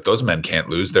crowd will be like, those men can't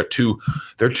lose. They're too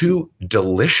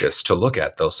delicious to look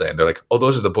at, they'll say. And they're like, oh,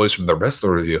 those are the boys from the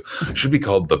Wrestler Review. Should be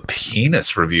called the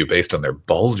Penis Review based on their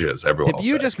bulges, everyone will say.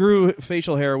 If you just grew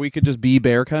facial hair, we could just be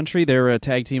Bear Country. They were a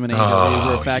tag team in AEW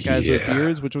who were fat guys with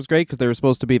beards, which was great because they were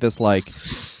supposed to be this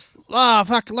oh,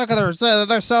 fuck, look at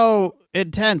they're so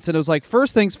intense. And it was like,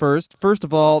 first things first. First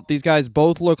of all, these guys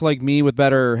both look like me with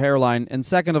better hairline. And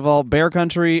second of all, Bear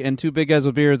Country and two big guys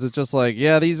with beards is just like,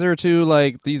 yeah, these are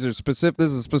specific.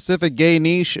 This is a specific gay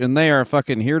niche, and they are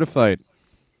fucking here to fight.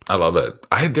 I love it.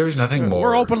 There's nothing more.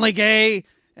 We're openly gay,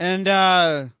 and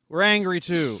we're angry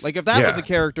too. Like, if that was a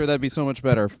character, that'd be so much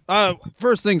better.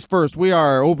 First things first, we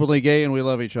are openly gay and we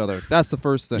love each other. That's the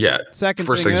first thing. Yeah. Second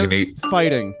thing is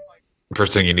fighting.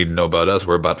 First thing you need to know about us,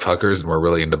 we're butt fuckers and we're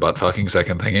really into butt fucking.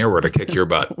 Second thing here, we're to kick your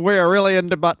butt. We're really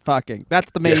into butt fucking.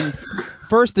 That's the main,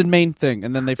 first and main thing.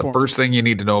 And then they form. First thing you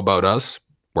need to know about us,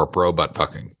 we're pro butt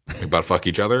fucking. We butt fuck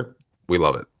each other. We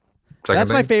love it.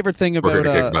 That's my favorite thing about, we're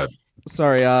here to kick butt.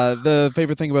 The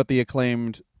favorite thing about the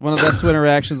Acclaimed, one of the best Twitter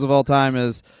reactions of all time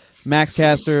is Max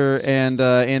Caster and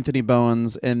Anthony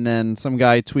Bowens. And then some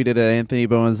guy tweeted at Anthony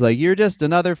Bowens like, you're just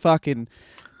another fucking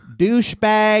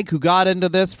douchebag who got into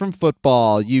this from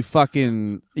football, you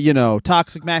fucking,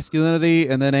 toxic masculinity.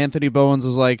 And then Anthony Bowens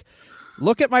was like,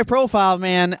 look at my profile,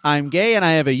 man. I'm gay and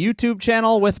I have a YouTube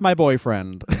channel with my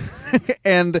boyfriend.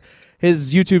 And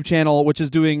his YouTube channel, which is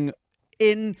doing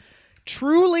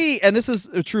truly, and this is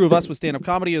true of us with stand-up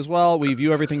comedy as well, we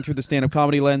view everything through the stand-up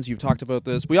comedy lens. You've talked about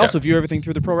this. We also view everything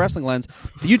through the pro wrestling lens.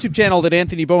 The YouTube channel that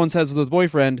Anthony Bowens has with his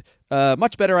boyfriend,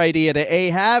 much better idea to A,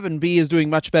 have, and B, is doing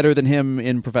much better than him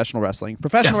in professional wrestling.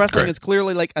 Professional wrestling is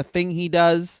clearly like a thing he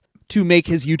does to make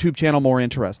his YouTube channel more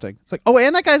interesting. It's like, oh,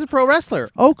 and that guy's a pro wrestler.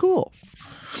 Oh, cool.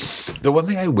 The one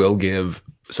thing I will give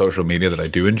social media that I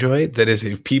do enjoy, that is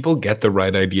if people get the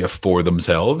right idea for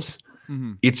themselves,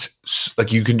 it's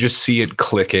like you can just see it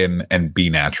click in and be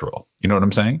natural. You know what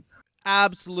I'm saying?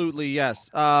 Absolutely, yes.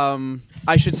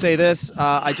 I should say this.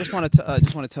 I just want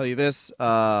to tell you this.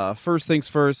 First things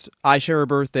first. I share a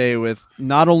birthday with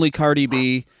not only Cardi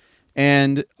B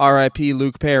and R.I.P.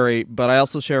 Luke Perry, but I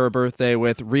also share a birthday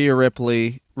with Rhea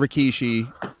Ripley, Rikishi,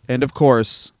 and of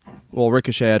course, well,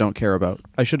 Ricochet. I don't care about.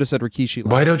 I should have said Rikishi.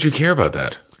 Why don't you care about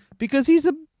that? Because he's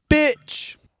a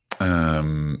bitch.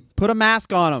 Put a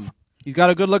mask on him. He's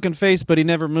got a good-looking face, but he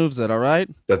never moves it. All right.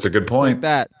 That's a good point. Like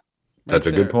that. That's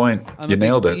a good point. You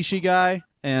nailed it. Kishi guy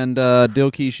and Dil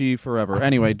Kishi forever.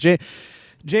 Anyway,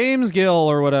 James Gill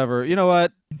or whatever. You know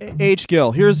what? H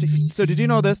Gill. So did you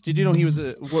know this? Did you know he was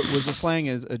what was the slang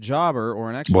as a jobber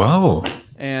or an extra? Whoa.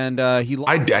 And he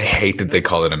lost I hate that they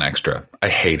call it an extra. I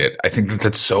hate it. I think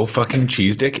that's so fucking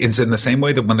cheese dick. It's in the same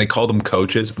way that when they call them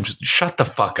coaches, I'm just shut the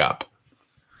fuck up.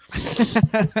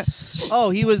 Oh,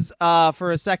 he was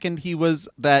for a second. He was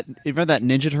that. You remember that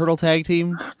Ninja Turtle tag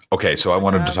team? Okay, so I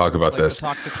wanted to talk about this. The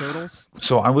Toxic Turtles.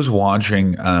 So I was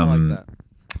watching a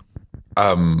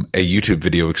YouTube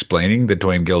video explaining that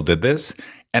Duane Gill did this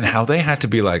and how they had to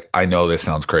be like, I know this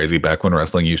sounds crazy back when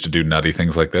wrestling used to do nutty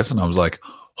things like this, and I was like,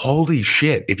 holy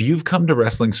shit! If you've come to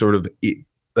wrestling sort of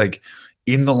like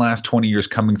in the last 20 years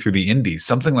coming through the indies,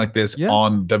 something like this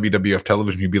on WWF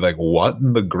television, you'd be like, what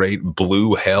in the great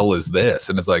blue hell is this?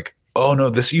 And it's like, oh no,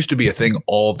 this used to be a thing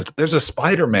there's a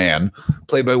Spider-Man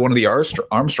played by one of the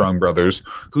Armstrong brothers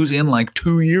who's in like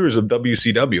 2 years of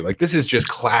WCW. Like this is just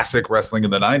classic wrestling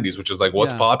in the 90s, which is like,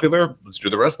 what's popular? Let's do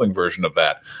the wrestling version of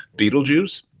that.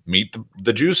 Beetlejuice, meet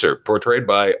the juicer, portrayed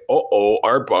by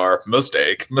Art Bar,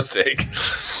 mistake.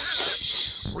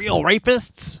 Real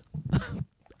rapists.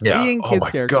 Yeah. Oh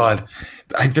my God.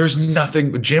 There's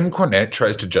nothing. Jim Cornette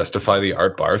tries to justify the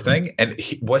Art Bar thing, and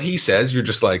what he says, you're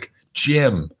just like,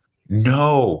 Jim,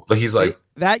 no. Like he's like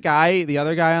that guy. The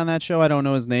other guy on that show, I don't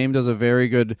know his name, does a very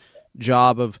good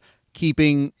job of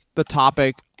keeping the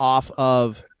topic off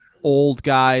of old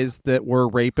guys that were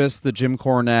rapists that Jim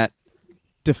Cornette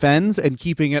defends, and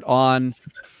keeping it on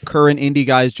current indie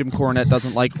guys Jim Cornette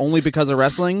doesn't like only because of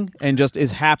wrestling, and just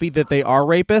is happy that they are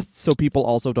rapists, so people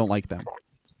also don't like them.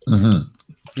 Mm-hmm.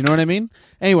 You know what I mean?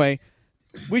 Anyway,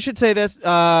 we should say this.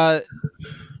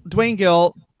 Duane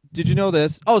Gill, did you know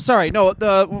this? Oh, sorry. No,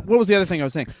 what was the other thing I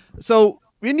was saying? So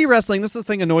indie wrestling, this is the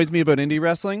thing that annoys me about indie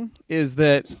wrestling, is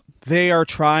that they are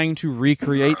trying to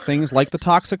recreate things like the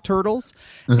Toxic Turtles,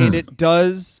 and it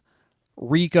does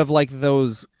reek of like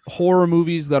those horror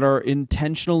movies that are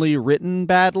intentionally written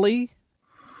badly,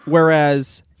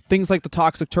 whereas things like the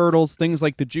Toxic Turtles, things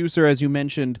like the Juicer, as you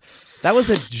mentioned, that was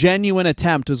a genuine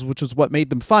attempt, which is what made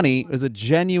them funny, is a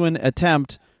genuine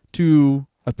attempt to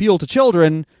appeal to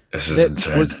children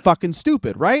that was fucking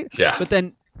stupid, right? Yeah. But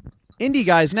then indie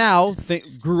guys now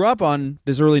grew up on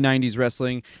this early 90s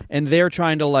wrestling, and they're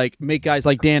trying to like make guys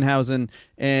like Danhausen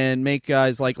and make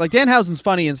guys like Danhausen's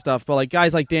funny and stuff, but like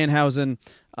guys like Danhausen,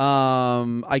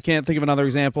 I can't think of another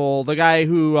example. The guy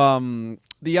who,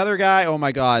 the other guy, oh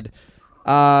my God,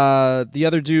 the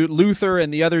other dude, Luther,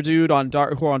 and the other dude on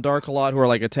Dark, who are on Dark a lot, who are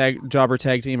like a jobber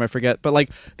tag team, I forget, but like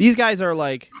these guys are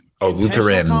like Luther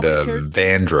and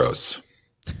Vandross.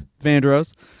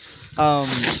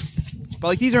 But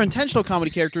like these are intentional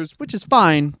comedy characters, which is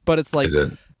fine, but it's like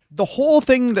the whole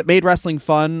thing that made wrestling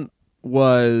fun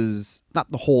was not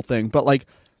the whole thing, but like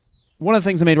one of the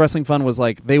things that made wrestling fun was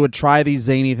like they would try these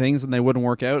zany things and they wouldn't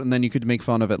work out, and then you could make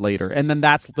fun of it later. And then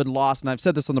that's been lost. And I've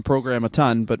said this on the program a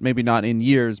ton, but maybe not in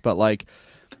years, but like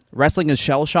wrestling is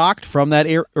shell-shocked from that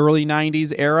early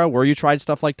 90s era where you tried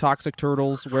stuff like Toxic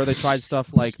Turtles, where they tried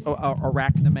stuff like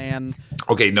Arachnaman.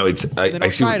 Okay, no, they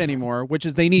don't try it anymore, which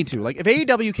is they need to. Like if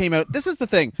AEW came out, this is the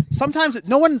thing. Sometimes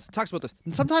no one talks about this,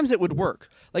 and sometimes it would work.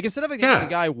 Like instead of a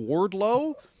guy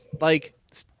Wardlow, like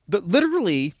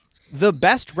literally the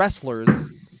best wrestlers,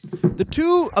 the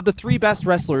two of the three best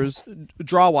wrestlers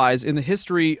draw-wise in the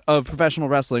history of professional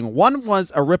wrestling, one was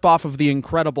a ripoff of the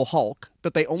Incredible Hulk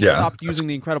that they only stopped using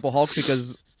the Incredible Hulk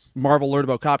because Marvel learned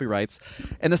about copyrights,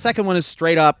 and the second one is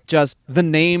straight up just the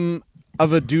name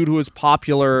of a dude who was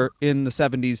popular in the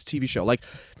 70s TV show. Like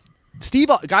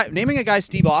Naming a guy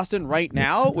Steve Austin right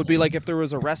now would be like if there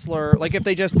was a wrestler, like if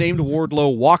they just named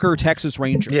Wardlow Walker Texas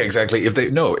Ranger. Yeah, exactly. If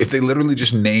they literally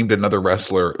just named another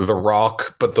wrestler The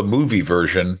Rock, but the movie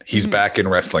version, he's back in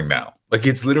wrestling now. Like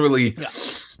it's literally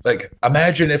like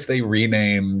imagine if they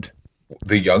renamed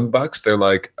the Young Bucks. They're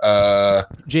like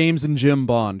James and Jim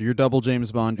Bond. You're double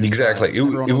James Bond. Exactly. It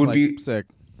would like, be sick.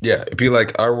 Yeah, it'd be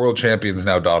like our world champion's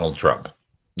now Donald Trump.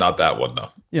 Not that one though.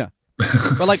 Yeah.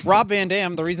 But like Rob Van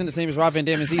Dam, the reason his name is Rob Van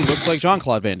Dam is he looks like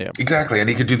Jean-Claude Van Damme. Exactly, and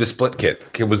he could do the split kit.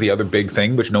 It was the other big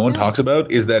thing, which no one talks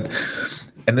about, is that,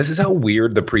 and this is how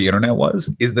weird the pre-internet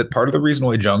was, is that part of the reason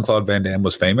why Jean-Claude Van Damme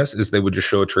was famous is they would just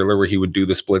show a trailer where he would do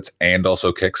the splits and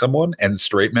also kick someone, and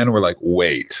straight men were like,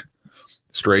 wait,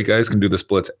 straight guys can do the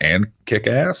splits and kick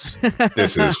ass?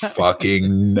 This is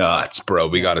fucking nuts, bro.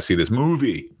 We got to see this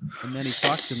movie. And then he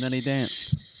fucked and then he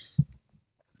danced.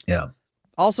 Yeah.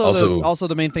 Also,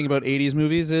 the main thing about 80s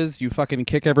movies is you fucking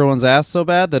kick everyone's ass so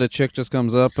bad that a chick just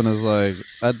comes up and is like,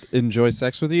 I'd enjoy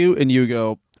sex with you. And you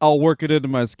go, I'll work it into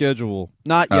my schedule.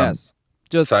 Not yes.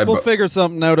 Just we'll figure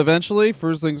something out eventually.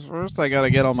 First things first, I got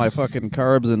to get all my fucking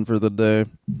carbs in for the day.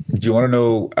 Do you want to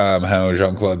know how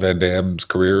Jean-Claude Van Damme's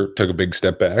career took a big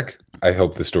step back? I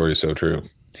hope the story is so true.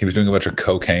 He was doing a bunch of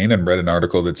cocaine and read an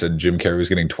article that said Jim Carrey was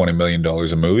getting $20 million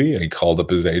a movie. And he called up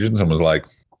his agents and was like,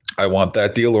 I want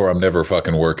that deal or I'm never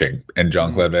fucking working. And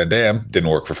Jean-Claude Van Damme didn't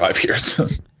work for 5 years.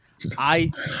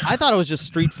 I thought it was just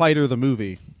Street Fighter the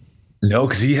movie. No,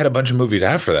 because he had a bunch of movies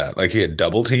after that. Like he had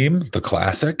Double Team, the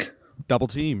classic. Double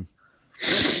Team.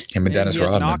 Him and Dennis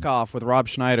Rodman. Knockoff with Rob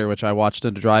Schneider, which I watched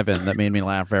in a drive-in that made me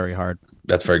laugh very hard.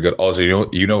 That's very good. Also,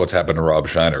 you know what's happened to Rob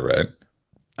Schneider,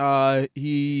 right?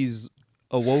 He's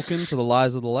awoken to the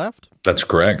lies of the left. That's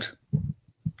correct.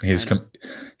 He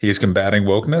is combating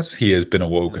wokeness. He has been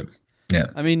awoken. Yeah.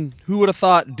 I mean, who would have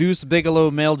thought Deuce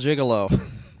Bigelow, male gigolo?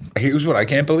 Here's what I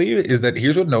can't believe is that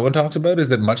here's what no one talks about is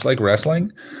that much like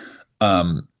wrestling,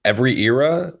 every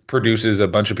era produces a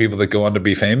bunch of people that go on to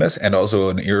be famous, and also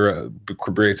an era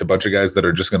creates a bunch of guys that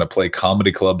are just going to play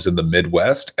comedy clubs in the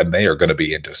Midwest, and they are going to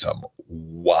be into some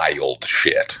wild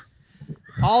shit.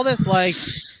 All this like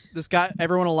this guy,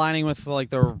 everyone aligning with like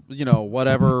the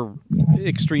whatever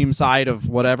extreme side of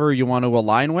whatever you want to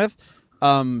align with.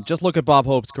 Just look at Bob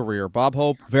Hope's career. Bob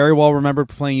Hope, very well remembered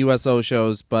playing USO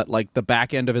shows, but like the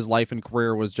back end of his life and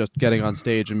career was just getting on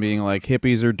stage and being like,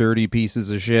 hippies are dirty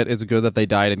pieces of shit. It's good that they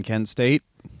died in Kent State.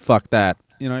 Fuck that.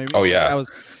 You know what I mean? Oh yeah. That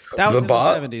was in the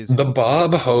 70s. The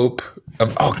Bob Hope.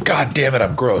 Oh god damn it!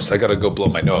 I'm gross. I gotta go blow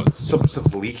my nose. Some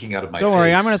stuff's leaking out of my face. Don't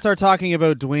worry. I'm gonna start talking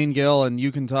about Duane Gill, and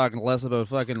you can talk less about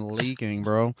fucking leaking,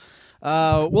 bro.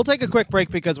 We'll take a quick break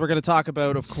because we're going to talk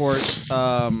about, of course,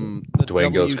 the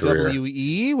Duane Gill's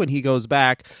career when he goes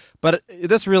back. But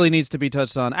this really needs to be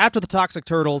touched on. After the Toxic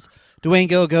Turtles, Duane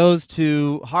Gill goes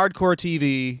to Hardcore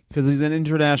TV because he's an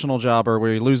international jobber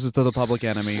where he loses to the Public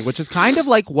Enemy, which is kind of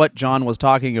like what John was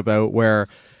talking about, where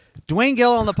Duane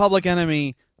Gill and the Public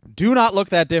Enemy do not look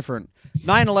that different.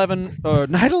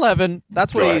 9/11,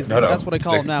 that's what that's what I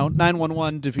call him now.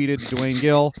 911 defeated Duane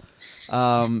Gill.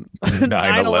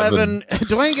 9/11.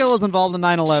 Duane Gill was involved in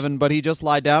 9/11, but he just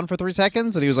lied down for 3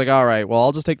 seconds, and he was like, "All right, well,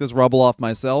 I'll just take this rubble off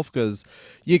myself because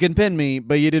you can pin me,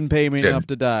 but you didn't pay me enough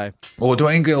to die." Well,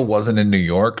 Duane Gill wasn't in New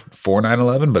York for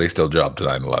 9/11, but he still jobbed to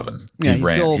 9/11. Yeah, he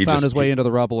still found his way into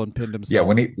the rubble and pinned himself. Yeah,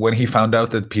 when he found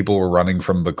out that people were running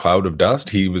from the cloud of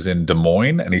dust, he was in Des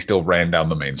Moines, and he still ran down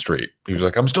the main street. He was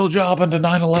like, "I'm still jobbing to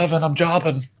 9/11. I'm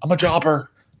jobbing. I'm a jobber."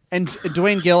 And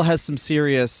Duane Gill has some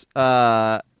serious.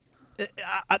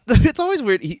 It's always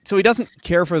weird. So he doesn't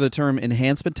care for the term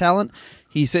enhancement talent.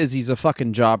 He says he's a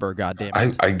fucking jobber. Goddamn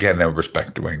it. I get no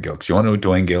respect Duane Gill. Because you want to know who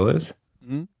Duane Gill is?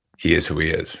 Mm-hmm. He is who he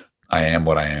is. I am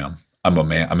what I am. I'm a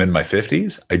man. I'm in my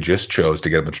 50s. I just chose to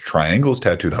get a bunch of triangles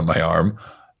tattooed on my arm.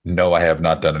 No, I have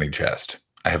not done any chest.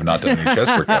 I have not done any chest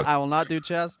workouts. I will not do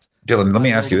chest. Dylan, let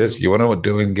me ask you this. You want to know what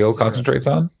Duane Gill concentrates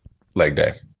on? Leg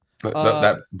day.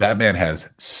 That man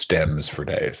has stems for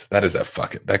days.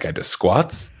 That guy does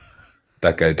squats.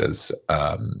 That guy does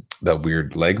the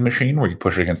weird leg machine where you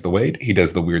push against the weight. He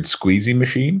does the weird squeezy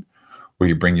machine where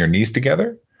you bring your knees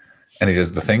together. And he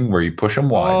does the thing where you push them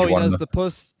wide. Oh, he does the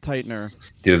puss tightener.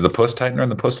 He does the puss tightener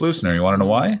and the puss loosener. You want to know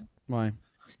why? Why?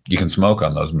 You can smoke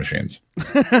on those machines.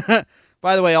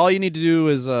 By the way, all you need to do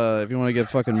is, if you want to get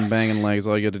fucking banging legs,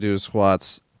 all you got to do is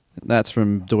squats. That's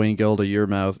from Duane Gill to your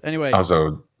mouth. Anyway.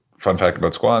 Also, fun fact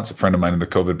about squats. A friend of mine in the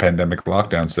COVID pandemic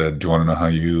lockdown said, "Do you want to know how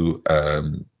you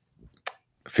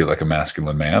feel like a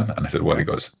masculine man?" And I said, "What?" He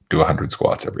goes, "Do 100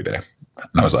 squats every day."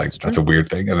 And I was like, "That's a weird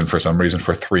thing." And then for some reason,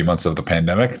 for 3 months of the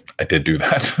pandemic, I did do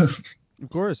that. Of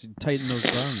course, you tighten those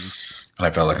buns. And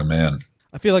I felt like a man.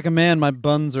 I feel like a man. My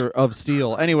buns are of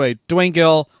steel. Anyway, Duane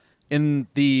Gill, in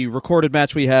the recorded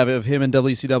match we have of him in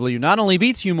WCW, not only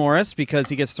beats Hugh Morris because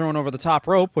he gets thrown over the top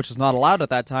rope, which is not allowed at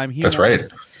that time. That's right.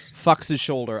 Fucks his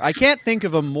shoulder. I can't think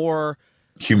of a more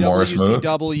Hugh Morris move.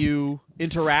 WCW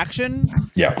interaction.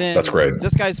 Yeah, that's great.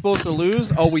 This guy's supposed to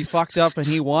lose. Oh, we fucked up and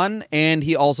he won, and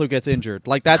he also gets injured.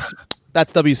 Like that's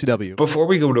WCW. Before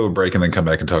we go to a break and then come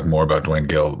back and talk more about Duane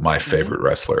Gill, my favorite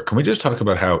wrestler, can we just talk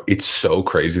about how it's so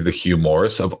crazy that Hugh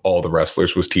Morris of all the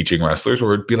wrestlers was teaching wrestlers?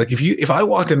 Where it'd be like, if I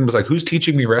walked in and was like, who's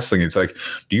teaching me wrestling? It's like,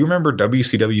 do you remember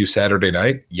WCW Saturday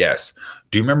Night? Yes.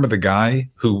 Do you remember the guy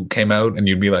who came out and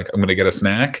you'd be like, I'm going to get a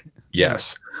snack?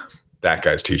 Yes. That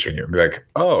guy's teaching you. Be like,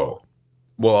 oh,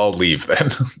 well, I'll leave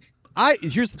then.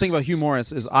 Here's the thing about Hugh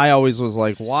Morris is I always was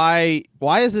like, why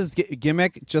is his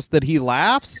gimmick just that he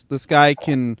laughs? This guy's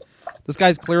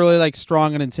clearly like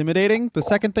strong and intimidating. The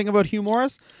second thing about Hugh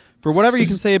Morris, for whatever you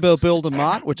can say about Bill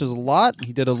DeMott, which is a lot,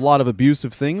 he did a lot of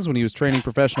abusive things when he was training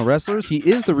professional wrestlers. He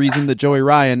is the reason that Joey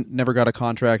Ryan never got a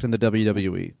contract in the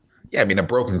WWE. Yeah, I mean, a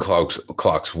broken clock's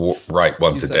right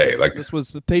once a day. Like this was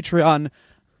the Patreon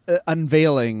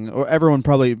unveiling, or a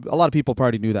lot of people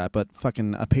probably knew that, but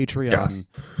fucking a Patreon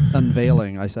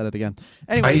unveiling. I said it again.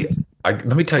 Anyway,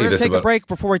 let me tell you this. Take a break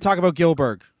before we talk about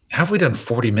Gilbert. Have we done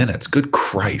 40 minutes? Good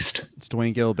Christ. It's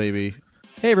Duane Gill, baby.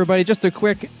 Hey, everybody, just a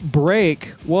quick break.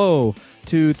 Whoa.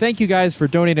 To thank you guys for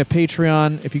donating to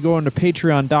Patreon. If you go into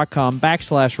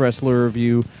patreon.com/wrestler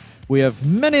review, we have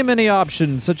many, many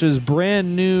options, such as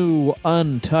brand new,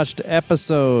 untouched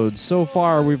episodes. So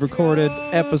far, we've recorded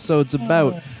episodes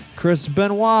about Chris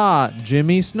Benoit,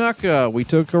 Jimmy Snuka. We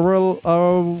took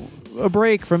a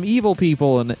break from Evil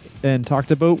People and talked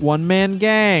about One Man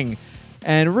Gang.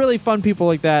 And really fun people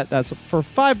like that. That's for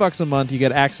 $5 a month. You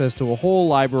get access to a whole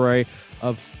library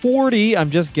of 40, I'm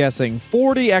just guessing,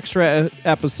 40 extra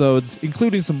episodes,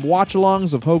 including some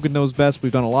watch-alongs of Hogan Knows Best.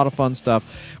 We've done a lot of fun stuff.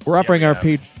 We're upping our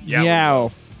page. Yeah.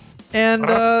 And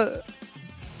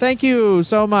thank you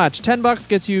so much. $10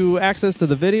 gets you access to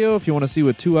the video if you want to see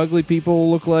what two ugly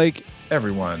people look like.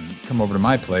 Everyone, come over to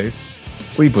my place.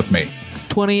 Sleep with me.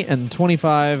 $20 and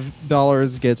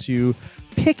 $25 gets you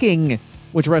picking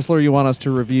which wrestler you want us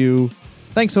to review.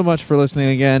 Thanks so much for listening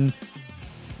again.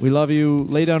 We love you.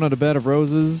 Lay down on a bed of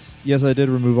roses. Yes, I did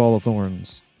remove all the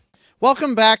thorns.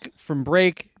 Welcome back from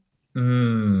break.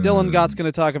 Dylan Gott's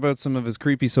going to talk about some of his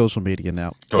creepy social media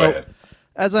now. Go ahead.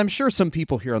 As I'm sure some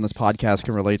people here on this podcast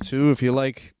can relate to, if you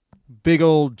like big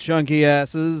old chunky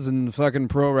asses and fucking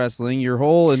pro wrestling, your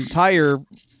whole entire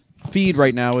feed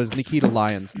right now is Nikita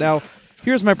Lyons. Now,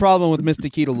 here's my problem with Miss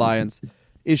Nikita Lyons.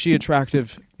 Is she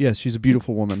attractive? Yes, she's a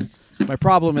beautiful woman. My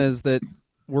problem is that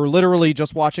we're literally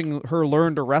just watching her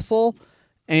learn to wrestle,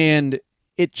 and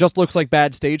it just looks like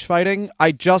bad stage fighting.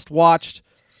 I just watched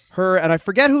her, and I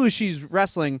forget who she's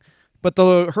wrestling, but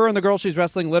her and the girl she's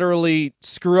wrestling literally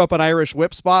screw up an Irish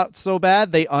whip spot so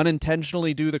bad they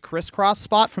unintentionally do the crisscross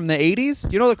spot from the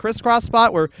 80s. You know the crisscross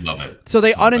spot where Love it. So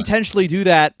they unintentionally do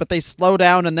that, but they slow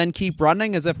down and then keep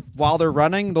running as if while they're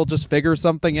running they'll just figure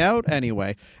something out.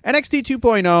 Anyway, NXT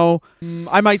 2.0,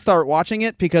 I might start watching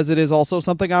it because it is also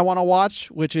something I want to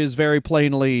watch, which is very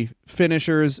plainly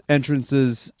finishers,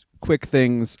 entrances, quick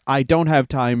things. I don't have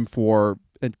time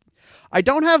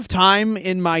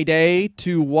in my day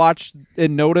to watch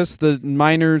and notice the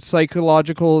minor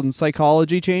psychological and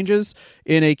psychology changes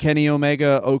in a Kenny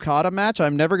Omega Okada match.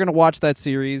 I'm never going to watch that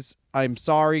series. I'm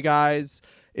sorry, guys.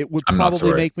 It would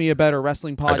probably make me a better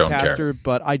wrestling podcaster,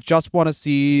 but I just want to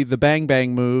see the bang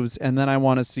bang moves, and then I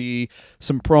want to see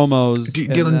some promos.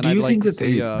 Dylan, do you think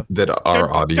that our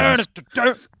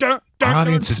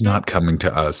audience is not coming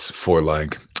to us for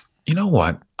like, you know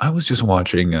what? I was just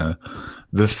watching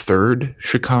the third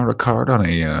Shikara card on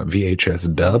a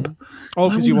VHS dub. Oh,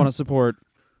 because you want to support,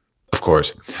 of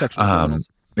course, sexual criminals.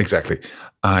 Exactly.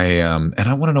 And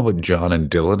I want to know what John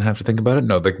and Dylan have to think about it.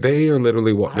 No, like they are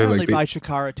literally what I only buy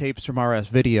Shikara tapes from RS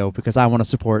Video because I want to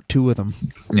support two of them.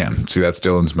 Yeah, see, that's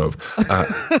Dylan's move.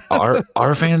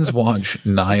 Our fans watch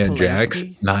Nia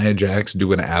Jax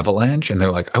do an avalanche, and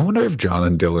they're like, I wonder if John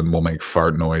and Dylan will make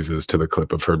fart noises to the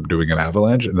clip of her doing an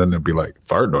avalanche, and then they'll be like,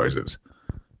 fart noises.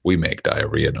 We make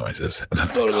diarrhea noises.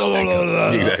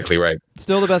 Exactly right.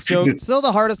 Still the best joke. Still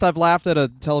the hardest I've laughed at a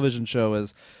television show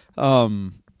is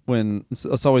when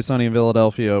It's Always Sunny in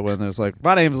Philadelphia, when there's like,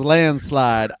 my name's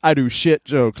Landslide. I do shit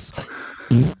jokes.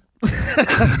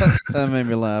 That made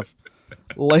me laugh.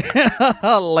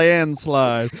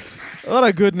 Landslide. What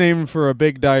a good name for a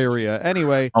big diarrhea.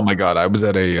 Anyway. Oh my God. I was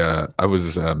at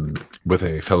with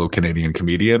a fellow Canadian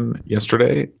comedian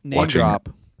yesterday. Name drop.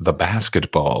 the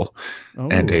basketball,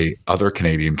 and a other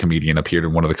Canadian comedian appeared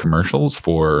in one of the commercials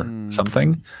for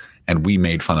something. And we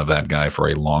made fun of that guy for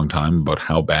a long time about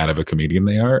how bad of a comedian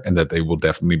they are and that they will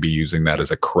definitely be using that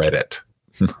as a credit.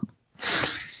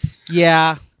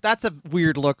 Yeah, that's a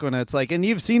weird look when it's like, and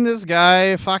you've seen this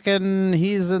guy fucking,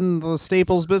 he's in the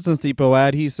Staples Business Depot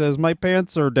ad. He says, my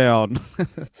pants are down.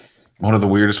 One of the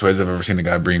weirdest ways I've ever seen a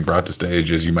guy being brought to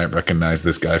stage is you might recognize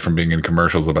this guy from being in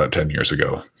commercials about 10 years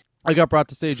ago. I got brought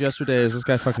to stage yesterday as this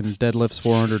guy fucking deadlifts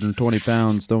 420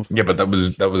 pounds. Yeah, but that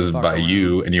was by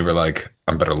you, and you were like,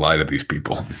 I'm better lie to these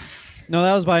people. No,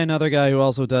 that was by another guy who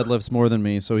also deadlifts more than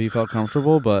me, so he felt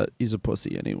comfortable, but he's a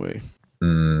pussy anyway.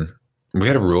 We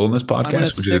had a rule in this I'm going to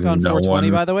podcast, which is stick on no 420,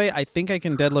 one. by the way. I think I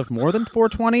can deadlift more than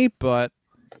 420, but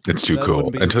It's too that cool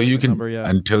wouldn't be until you the can number, yeah.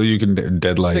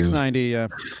 deadline 690, yeah.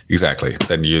 Exactly.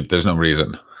 Then there's no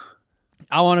reason.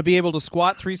 I want to be able to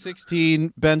squat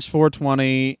 316, bench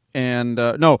 420, and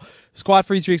squat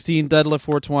 316, deadlift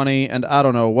 420, and I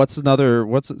don't know what's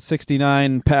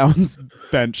 69 pounds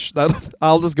bench.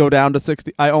 I'll just go down to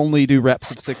 60. I only do reps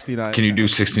of 69. Can you do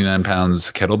 69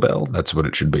 pounds kettlebell? That's what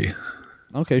it should be.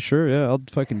 Okay, sure, yeah. I'll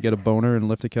fucking get a boner and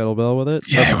lift a kettlebell with it.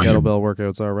 Yeah, That's what well, kettlebell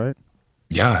workouts are, right?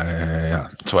 Yeah.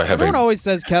 So I have Everyone always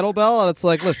says kettlebell, and it's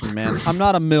like, listen, man, I'm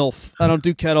not a MILF. I don't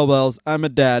do kettlebells. I'm a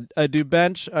dad. I do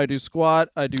bench. I do squat.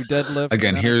 I do deadlift.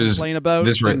 Again, and I here's complain about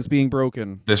this things being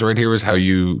broken. This right here is how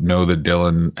you know that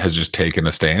Dylan has just taken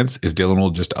a stance. Is Dylan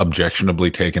will just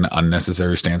objectionably take an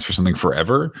unnecessary stance for something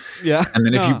forever. Yeah. And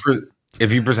then if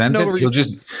you present No it, he'll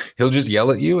just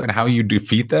yell at you. And how you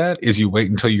defeat that is you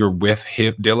wait until you're with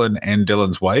Dylan and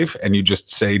Dylan's wife, and you just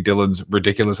say Dylan's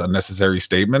ridiculous, unnecessary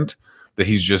statement that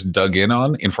he's just dug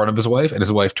in front of his wife, and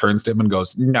his wife turns to him and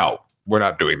goes, "No, we're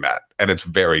not doing that." And it's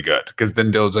very good because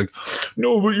then Dylan's like,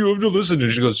 "No, but you have to listen." And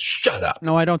she goes, "Shut up."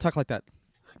 No, I don't talk like that.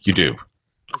 You do.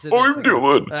 I'm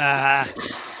Dylan.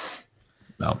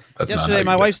 No, that's not. Yesterday,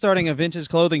 my wife's starting a vintage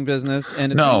clothing business,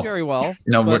 and it's doing very well.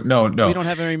 No. We don't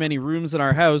have very many rooms in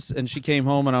our house, and she came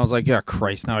home, and I was like, "Yeah,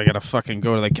 Christ, now I gotta fucking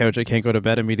go to the couch. I can't go to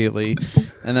bed immediately."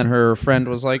 And then her friend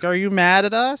was like, "Are you mad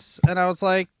at us?" And I was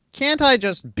like, "Can't I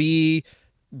just be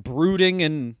brooding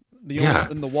in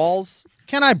the walls?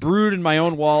 Can I brood in my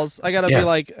own walls? I gotta be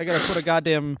like, I gotta put a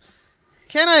goddamn.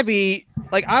 Can I be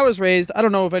like I was raised? I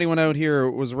don't know if anyone out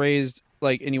here was raised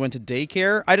like, and you went to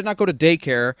daycare. I did not go to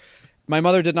daycare. My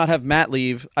mother did not have mat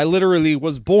leave. I literally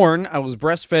was born. I was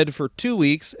breastfed for 2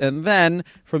 weeks, and then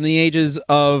from the ages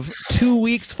of 2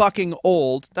 weeks fucking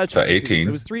old, that's 18.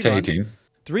 It was 3 to months. 18.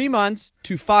 3 months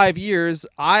to 5 years.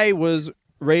 I was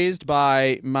raised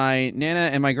by my nana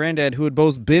and my granddad, who had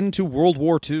both been to World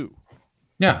War II.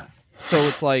 Yeah. So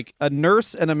it's like a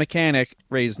nurse and a mechanic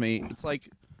raised me. It's like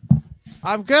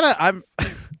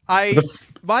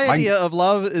my idea of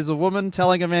love is a woman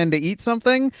telling a man to eat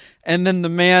something, and then the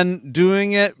man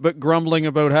doing it but grumbling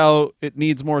about how it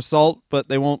needs more salt, but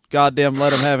they won't goddamn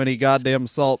let him have any goddamn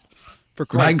salt. For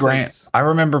Christ's sakes. I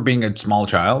remember being a small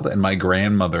child, and my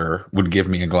grandmother would give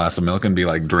me a glass of milk and be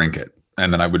like, "Drink it."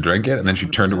 And then I would drink it, and then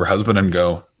she'd turn to her husband and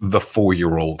go, "The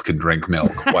 4-year-old can drink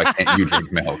milk. Why can't you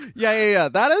drink milk?" Yeah.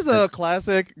 That is a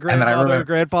classic grandfather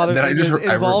thing,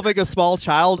 involving a small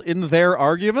child in their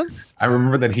arguments. I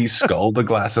remember that he sculled a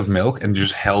glass of milk and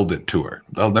just held it to her.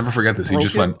 I'll never forget this. He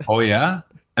just went, "Oh yeah,"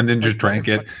 and then just drank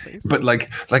it. But like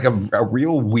a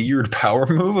real weird power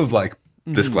move of like,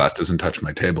 "This glass doesn't touch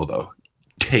my table though.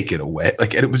 Take it away."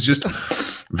 Like, and it was just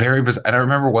very bizarre. And I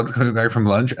remember once coming back from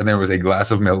lunch, and there was a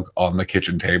glass of milk on the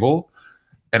kitchen table.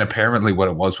 And apparently what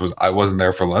it was I wasn't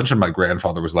there for lunch, and my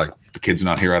grandfather was like, "The kid's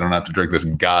not here. I don't have to drink this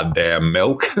goddamn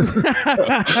milk."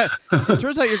 It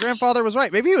turns out your grandfather was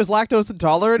right. Maybe he was lactose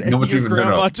intolerant, and your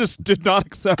grandma just did not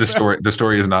accept the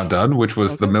story is not done, which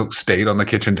was the milk stayed on the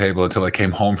kitchen table until I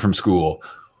came home from school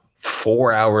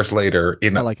 4 hours later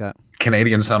in I like that.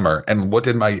 Canadian summer. And what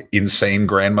did my insane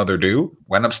grandmother do?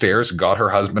 Went upstairs, got her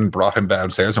husband, brought him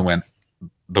downstairs, and went,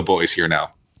 "The boy's here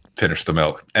now. Finish the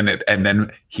milk." And then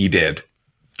he did.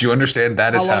 Do you understand?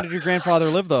 How long did your grandfather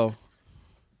live, though?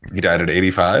 He died at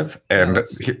 85. And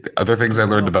other things I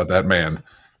learned about that man.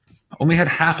 Only had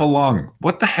half a lung.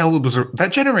 What the hell was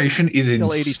that generation is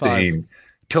insane.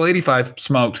 Till 85,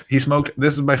 smoked. He smoked.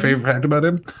 This is my favorite fact about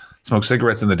him. Smoked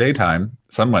cigarettes in the daytime.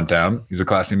 Sun went down. He was a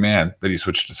classy man. Then he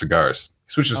switched to cigars.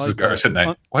 He switched to cigars at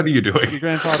night. What are you doing? Your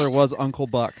grandfather was Uncle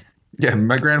Buck. Yeah,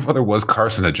 my grandfather was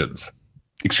carcinogens.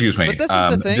 Excuse me. But this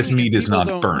is the thing, this meat is not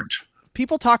burnt.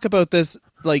 People talk about this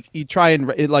like you try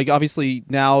and like obviously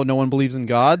now no one believes in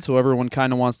God, so everyone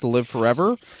kind of wants to live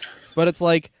forever. But it's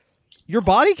like your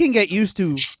body can get used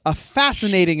to a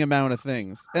fascinating amount of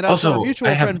things. And also, our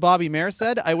mutual friend Bobby Mayer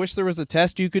said, "I wish there was a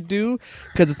test you could do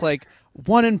because it's like,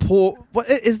 1 in 4. What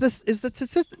is this? Is the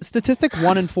statistic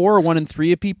 1 in 4 or 1 in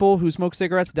 3 of people who smoke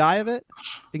cigarettes die of it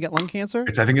and get lung cancer?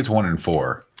 I think it's 1 in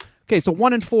 4. Okay, so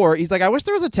 1 in 4. He's like, I wish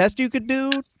there was a test you could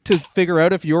do to figure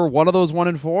out if you're one of those 1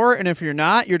 in 4, and if you're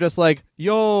not, you're just like,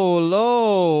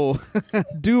 YOLO,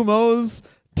 Dumos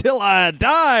till I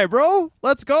die, bro.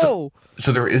 Let's go.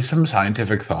 So there is some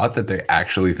scientific thought that they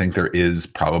actually think there is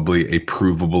probably a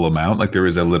provable amount. Like there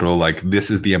is a literal, like,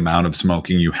 this is the amount of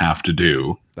smoking you have to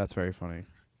do. That's very funny.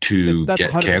 To That's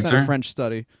get 100% cancer. a French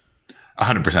study.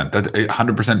 100%. That's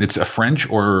 100%. It's a French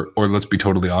or let's be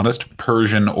totally honest,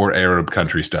 Persian or Arab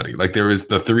country study. Like there is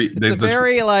the three. It's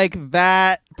very like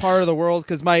that part of the world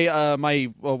because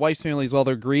my wife's family as well.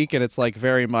 They're Greek, and it's like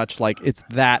very much like it's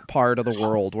that part of the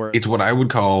world where it's what I would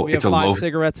call we it's have a 5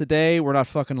 cigarettes a day. We're not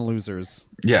fucking losers.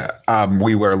 Yeah.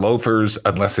 We wear loafers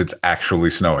unless it's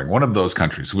actually snowing. One of those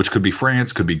countries, which could be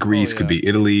France, could be Greece, could be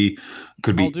Italy,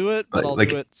 could be. I'll do it, but I'll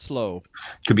do it slow.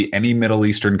 Could be any Middle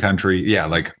Eastern country. Yeah,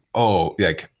 like Too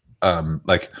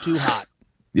hot.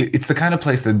 It's the kind of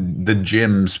place that the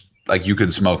gyms, like you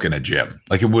could smoke in a gym.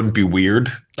 Like it wouldn't be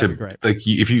weird That'd be great. like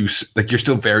if you like you're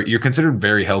still you're considered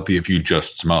very healthy if you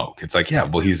just smoke. It's like, yeah,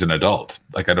 well, he's an adult.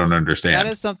 Like I don't understand. That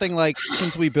is something like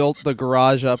since we built the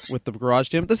garage up with the garage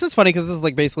gym. This is funny because this is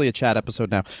like basically a chat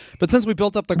episode now. But since we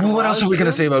built up the garage what else are we going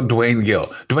to say about Duane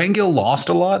Gill? Duane Gill lost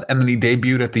a lot, and then he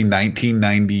debuted at the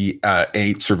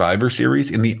 1998 Survivor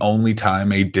Series in the only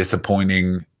time a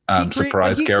disappointing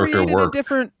surprise character worked.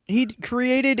 He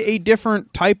created a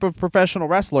different type of professional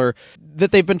wrestler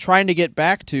that they've been trying to get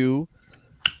back to.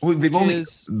 Well, they've only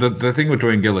the thing with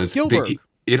Duane Gill is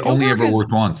it only ever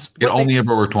worked once. It only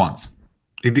ever worked once.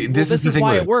 This is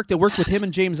why it worked. It worked with him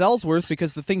and James Ellsworth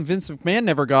because the thing Vince McMahon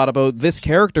never got about this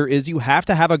character is you have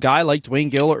to have a guy like Duane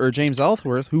Gill or James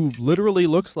Ellsworth who literally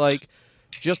looks like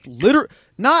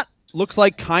not looks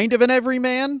like kind of an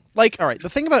everyman. Like, all right, the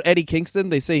thing about Eddie Kingston,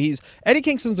 they say Eddie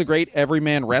Kingston's a great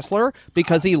everyman wrestler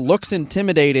because he looks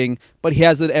intimidating, but he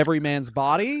has an everyman's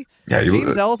body. Yeah,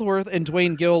 James Ellsworth and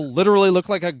Duane Gill literally look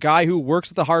like a guy who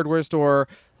works at the hardware store.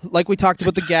 Like we talked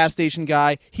about the gas station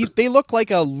guy. They look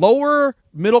like a lower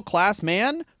middle class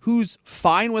man who's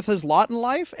fine with his lot in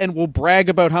life and will brag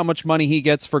about how much money he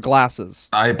gets for glasses.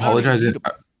 I apologize.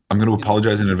 I'm going to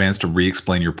apologize in advance to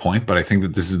re-explain your point, but I think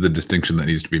that this is the distinction that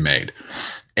needs to be made.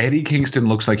 Eddie Kingston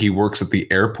looks like he works at the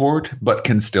airport, but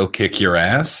can still kick your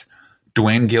ass.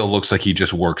 Duane Gill looks like he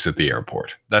just works at the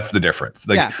airport. That's the difference.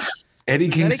 Like yeah. Eddie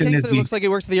Kingston looks like he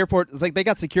works at the airport. It's like they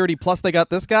got security, plus they got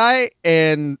this guy,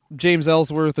 and James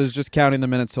Ellsworth is just counting the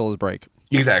minutes till his break.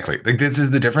 Exactly. Like this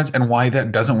is the difference, and why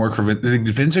that doesn't work for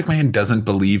Vince McMahon. Doesn't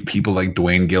believe people like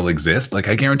Duane Gill exist. Like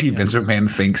I guarantee Vince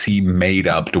McMahon thinks he made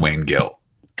up Duane Gill.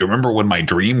 Do you remember when my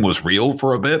dream was real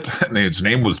for a bit and his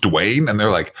name was Dwayne? And they're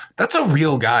like, that's a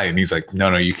real guy. And he's like,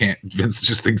 no, you can't. Vince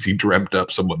just thinks he dreamt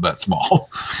up someone that small.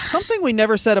 Something we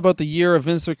never said about the year of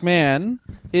Vince McMahon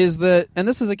is that, and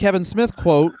this is a Kevin Smith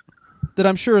quote that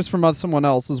I'm sure is from someone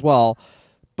else as well,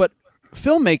 but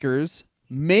filmmakers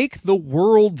make the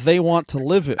world they want to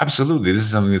live in. Absolutely. This is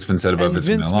something that's been said about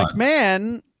Vince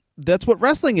McMahon. That's what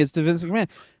wrestling is to Vince McMahon.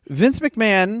 Vince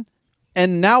McMahon.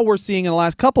 And now we're seeing in the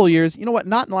last couple of years, you know what,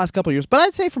 not in the last couple of years, but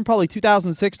I'd say from probably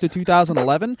 2006 to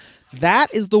 2011,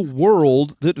 that is the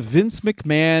world that Vince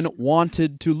McMahon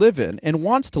wanted to live in and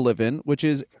wants to live in, which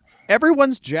is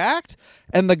everyone's jacked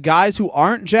and the guys who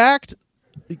aren't jacked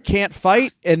can't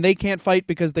fight, and they can't fight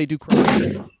because they do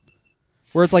crap.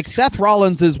 Where it's like Seth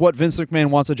Rollins is what Vince McMahon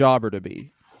wants a jobber to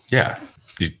be. Yeah.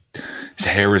 His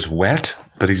hair is wet,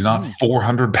 but he's not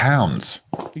 400 pounds.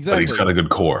 Exactly. But he's got a good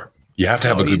core. You have to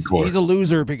have a good core. He's a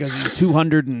loser because he's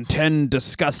 210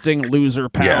 disgusting loser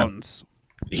pounds.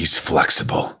 Yeah. He's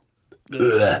flexible.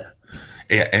 Ugh.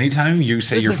 Yeah, anytime you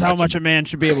say this you're is how much a man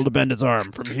should be able to bend his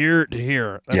arm from here to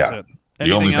here. That's it.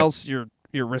 Anything else, you're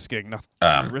risking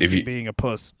nothing. Risking being a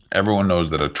puss. Everyone knows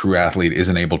that a true athlete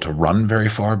isn't able to run very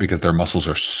far because their muscles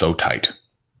are so tight.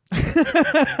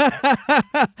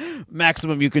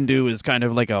 Maximum you can do is kind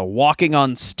of like a walking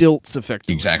on stilts effect.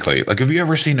 Exactly. Like, have you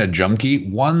ever seen a junkie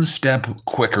one step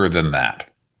quicker than that?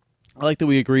 I like that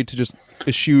we agreed to just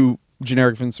eschew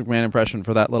generic Vince McMahon impression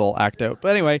for that little act out.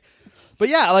 But anyway,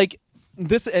 yeah, like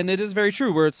this, and it is very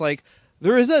true where it's like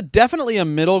there is definitely a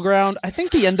middle ground. I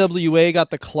think the NWA got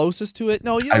the closest to it.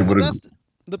 No,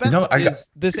 the best is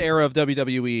this era of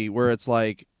WWE where it's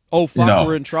like, oh, fuck,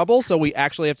 we're in trouble, so we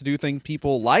actually have to do things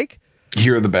people like?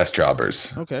 Here are the best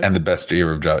jobbers. Okay. And the best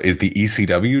era of job is the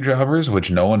ECW jobbers, which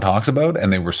no one talks about,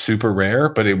 and they were super rare,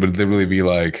 but it would literally be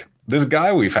like, this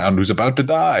guy we found who's about to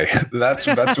die. That's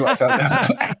what I found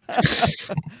out.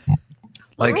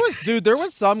 Like, there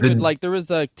was some the- good, like there was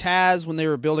the Taz when they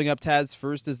were building up Taz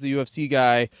first as the UFC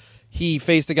guy. He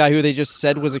faced a guy who they just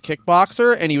said was a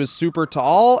kickboxer, and he was super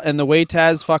tall. And the way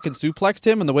Taz fucking suplexed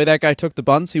him, and the way that guy took the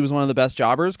bunts, he was one of the best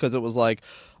jobbers because it was like,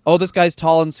 oh, this guy's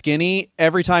tall and skinny.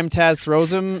 Every time Taz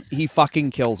throws him, he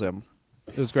fucking kills him.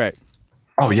 It was great.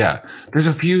 Oh yeah, there's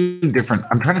a few different.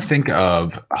 I'm trying to think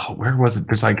of where was it?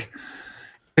 There's like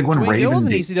when Duane Gill was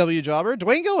Raven. an ECW jobber.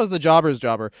 Duane Gill was the jobber's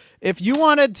jobber. If you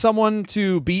wanted someone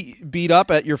to beat up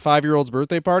at your 5-year-old's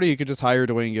birthday party, you could just hire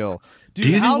Duane Gill. Dude,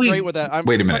 Do you how think great would that?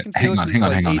 Wait a minute. Hang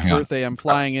on. Eighth birthday. I'm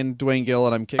flying in Duane Gill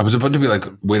and I'm kicking. I was about to be like,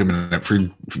 wait a minute.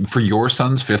 For your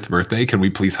son's 5th birthday, can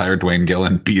we please hire Duane Gill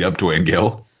and beat up Duane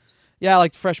Gill? Yeah,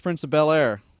 like Fresh Prince of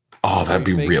Bel-Air. Oh, that'd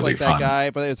be Fakes really like fun. That guy,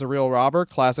 but it's a real robber.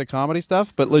 Classic comedy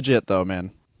stuff, but legit though, man.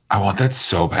 I want that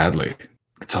so badly.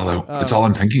 It's all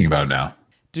I'm thinking about now.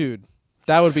 Dude,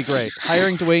 that would be great.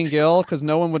 Hiring Duane Gill because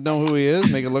no one would know who he is.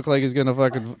 Make it look like he's gonna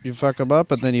you fuck him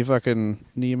up, and then you fucking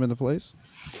knee him in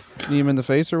the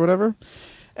face or whatever.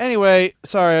 Anyway,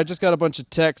 sorry, I just got a bunch of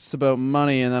texts about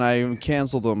money and then I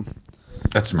canceled them.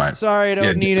 That's mine. Sorry, I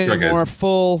don't need any more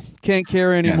full. Can't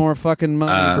carry any more fucking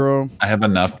money, bro. I have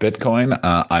enough Bitcoin.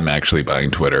 I'm actually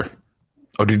buying Twitter.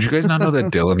 Oh, did you guys not know that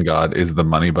Dylan God is the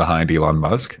money behind Elon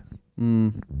Musk?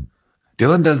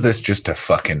 Dylan does this just to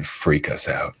fucking freak us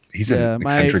out. He's an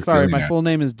eccentric billionaire. My full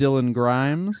name is Dylan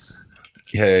Grimes.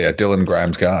 Yeah. Dylan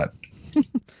Grimes God.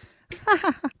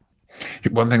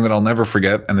 One thing that I'll never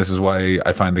forget, and this is why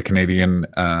I find the Canadian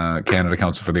Canada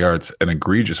Council for the Arts an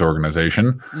egregious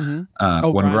organization.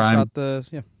 When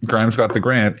Grimes got the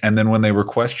grant, and then when they were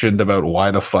questioned about why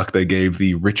the fuck they gave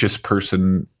the richest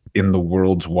person in the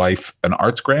world's wife an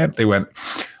arts grant, they went,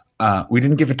 we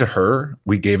didn't give it to her.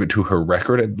 We gave it to her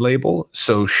record label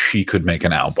so she could make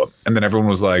an album. And then everyone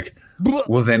was like,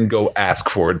 well, then go ask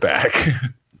for it back.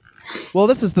 Well,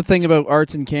 this is the thing about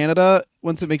arts in Canada.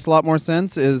 Once it makes a lot more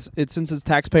sense, since it's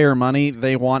taxpayer money,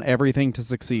 they want everything to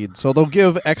succeed. So they'll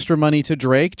give extra money to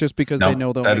Drake just because they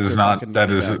know they'll. That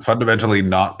is fundamentally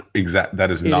not exact.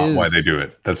 That is not why they do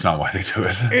it. That's not why they do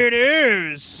it. It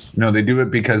is. No, they do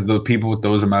it because the people with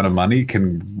those amount of money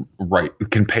can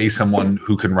pay someone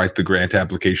who can write the grant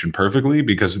application perfectly.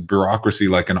 Because bureaucracy,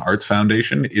 like an arts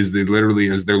foundation,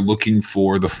 they're looking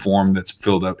for the form that's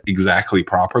filled out exactly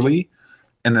properly.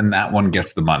 And then that one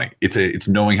gets the money. It's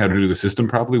knowing how to do the system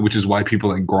properly, which is why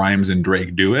people like Grimes and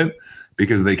Drake do it,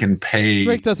 because they can pay.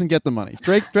 Drake doesn't get the money.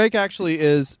 Drake actually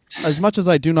is, as much as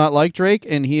I do not like Drake,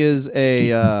 and he is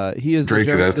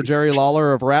the Jerry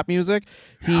Lawler of rap music.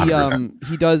 He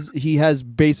 100%. He has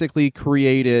basically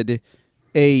created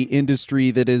a industry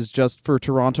that is just for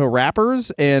Toronto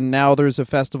rappers, and now there's a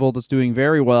festival that's doing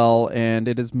very well, and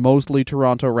it is mostly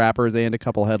Toronto rappers and a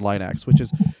couple headline acts, which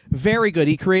is very good.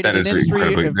 He created an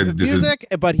industry of music,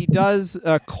 but he does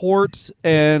court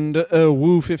and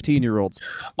woo 15-year-olds.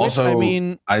 Also, I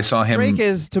mean, I saw him. Drake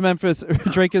is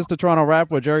to Toronto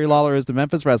rap what Jerry Lawler is to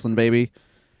Memphis wrestling, baby.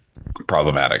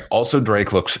 Problematic. Also,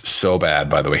 Drake looks so bad,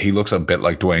 by the way. He looks a bit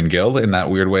like Duane Gill in that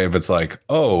weird way of it's like,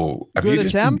 oh, good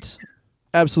attempt.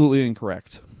 Absolutely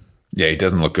incorrect. Yeah, he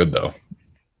doesn't look good though.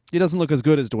 He doesn't look as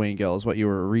good as Duane Gill, is what you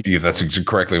were reaching. Yeah, that's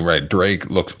correctly right. Drake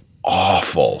looks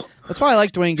awful. That's why I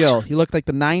like Duane Gill. He looked like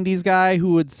the '90s guy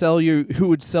who would sell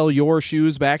your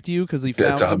shoes back to you because he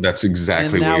found them. That's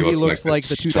exactly what he looks like. And now he looks like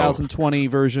the 2020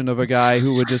 version of a guy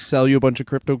who would just sell you a bunch of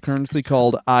cryptocurrency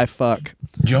called iFuck.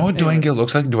 Do you know what Duane Gill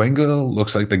looks like? Duane Gill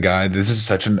looks like the guy. This is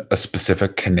such a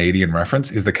specific Canadian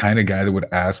reference. Is the kind of guy that would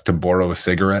ask to borrow a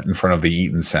cigarette in front of the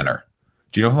Eaton Center.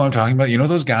 Do you know who I'm talking about? You know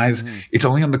those guys, It's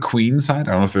only on the Queen side.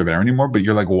 I don't know if they're there anymore, but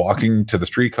you're like walking to the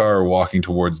streetcar or walking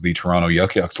towards the Toronto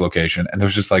Yuck Yucks location. And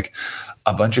there's just like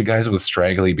a bunch of guys with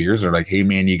straggly beards. They're like, hey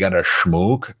man, you got a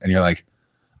schmook? And you're like,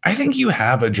 I think you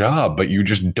have a job, but you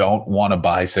just don't want to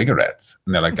buy cigarettes.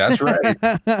 And they're like, that's right.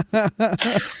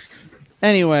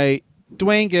 Anyway,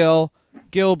 Duane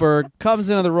Gilbert comes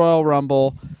into the Royal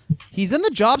Rumble. He's in the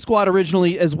Job Squad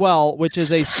originally as well, which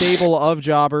is a stable of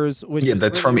jobbers.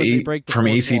 That's from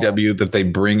ECW that they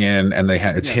bring in, and they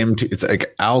have him. It's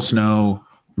like Al Snow,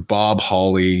 Bob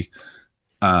Holly,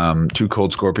 Too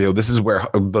Cold Scorpio. This is where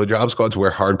the Job Squad's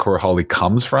where Hardcore Holly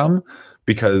comes from,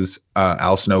 because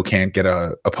Al Snow can't get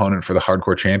a opponent for the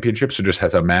Hardcore Championship, so just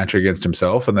has a match against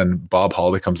himself, and then Bob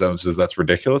Holly comes out and says that's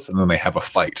ridiculous, and then they have a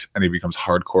fight, and he becomes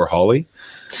Hardcore Holly.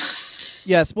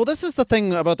 Yes, well, this is the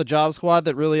thing about the Job Squad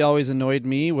that really always annoyed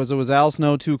me, it was Al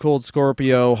Snow, Too Cold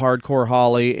Scorpio, Hardcore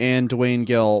Holly, and Duane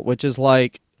Gill, which is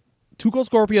like, Too Cold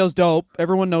Scorpio's dope.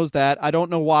 Everyone knows that. I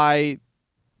don't know why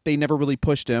they never really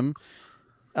pushed him.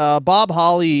 Bob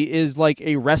Holly is like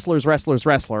a wrestler's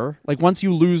wrestler. Like once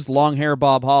you lose long hair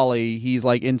Bob Holly, he's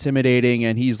like intimidating,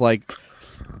 and he's like,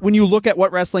 when you look at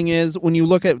what wrestling is, when you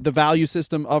look at the value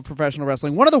system of professional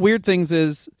wrestling, one of the weird things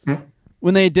is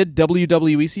when they did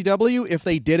WWECW, if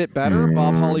they did it better,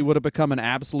 Bob Holly would have become an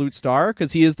absolute star,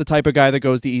 because he is the type of guy that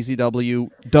goes to ECW,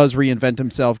 does reinvent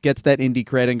himself, gets that indie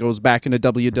cred, and goes back into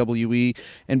WWE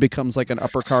and becomes like an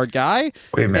upper card guy.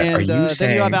 Wait a minute, and are you then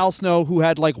saying... you have Al Snow, who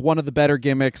had like one of the better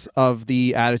gimmicks of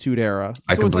the Attitude Era.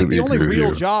 I so it's like completely the only agree with real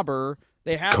you. jobber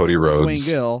they have Cody is Rhodes. Duane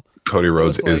Gill. Cody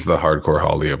Rhodes it's is like- the hardcore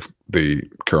Holly of the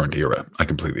current era. I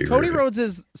completely agree. Cody with you. Rhodes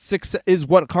is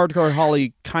what Hardcore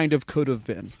Holly kind of could have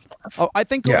been. Oh, I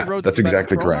think Cody Yeah, Rhodes that's is a better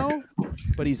exactly promo,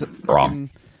 but he's Wrong.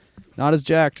 not as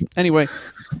jacked. Anyway,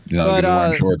 You know, but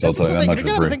wearing shorts, I'll this is tell the you that thing. much If for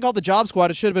you're gonna have a free. thing called the Job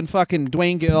Squad, it should have been fucking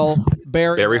Duane Gill,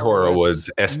 Barry Horowitz,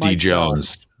 SD Mike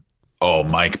Jones. Oh,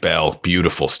 Mike Bell.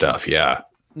 Beautiful stuff. Yeah. Bell.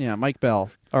 Yeah, Mike Bell.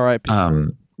 All right.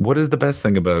 What is the best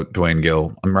thing about Duane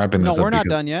Gill? I'm wrapping No, this up we're not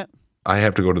because done yet. I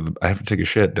have to take a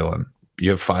shit, Dylan. You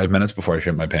have 5 minutes before I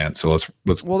shit my pants, so let's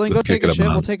Well, then let's go take kick it a up shit.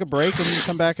 We'll notch. take a break and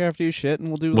come back after you shit, and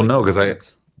we'll do. Well, like, no, because 4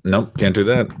 minutes. Nope, can't do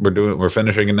that. We're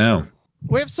finishing it now.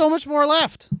 We have so much more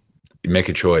left. You make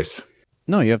a choice.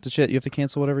 No, you have to shit. You have to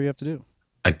cancel whatever you have to do.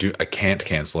 I can't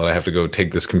cancel it. I have to go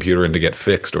take this computer in to get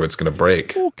fixed, or it's gonna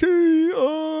break. Okay,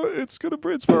 it's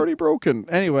already broken.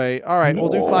 Anyway, all right, we'll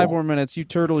do 5 more minutes. You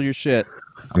turtle your shit.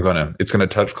 It's gonna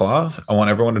touch cloth. I want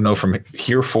everyone to know from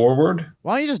here forward.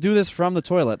 Why don't you just do this from the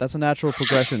toilet? That's a natural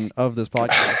progression of this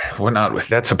podcast. We're not with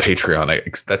that's a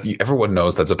Patreon. Everyone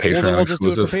knows that's a Patreon Well, then we'll just do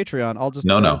exclusive. it for Patreon. I'll just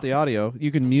No. the audio.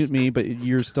 You can mute me, but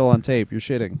you're still on tape. You're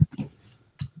shitting.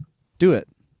 Do it.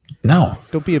 No,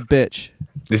 Don't be a bitch.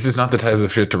 this is not the type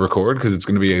of shit to record because it's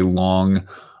going to be a long,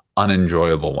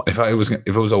 unenjoyable one. If it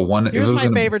was a one, if Here's it was my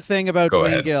gonna, favorite thing about Go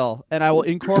Duane ahead. Gill, and I will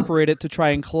incorporate it to try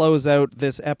and close out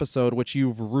this episode, which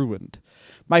you've ruined.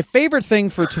 My favorite thing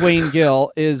for Duane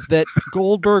Gill is that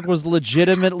Goldberg was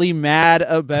legitimately mad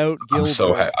about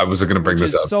Gilbert. I was going to bring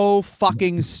which this is up. so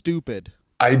fucking stupid.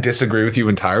 I disagree with you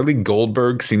entirely.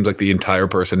 Goldberg seems like the entire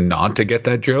person not to get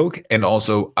that joke, and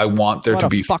also I want there What to a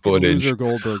be fucking footage. loser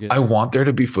Goldberg is. I want there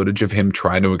to be footage of him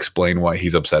trying to explain why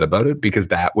he's upset about it, because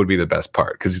that would be the best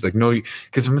part. Because he's like, no,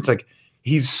 because it's like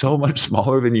he's so much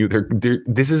smaller than you.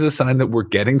 This is a sign that we're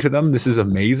getting to them. This is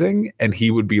amazing, and he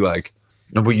would be like,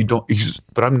 no, but you don't.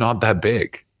 But I'm not that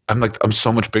big. I'm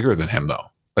so much bigger than him though.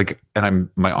 Like, and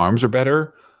my arms are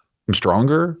better. I'm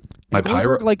stronger. My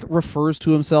Goldberg pyro. refers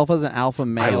to himself as an alpha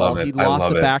male. love it. He I lost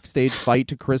love a it. backstage fight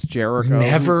to Chris Jericho.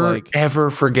 Never He's, ever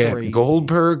forget crazy.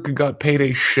 Goldberg got paid a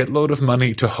shitload of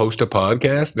money to host a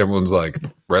podcast. And everyone's like,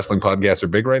 wrestling podcasts are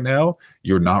big right now.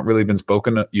 You haven't really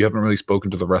spoken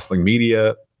to the wrestling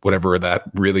media, whatever that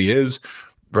really is.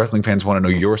 Wrestling fans want to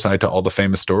know your side to all the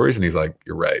famous stories. And he's like,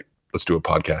 you're right. Let's do a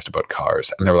podcast about cars.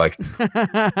 And they were like,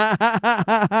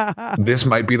 this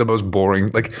might be the most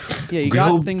boring. Like, Yeah, you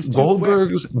got things too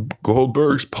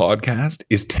Goldberg's podcast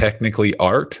is technically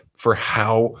art for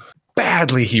how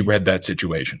badly he read that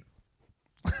situation.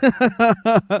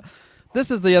 This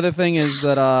is the other thing is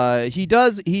that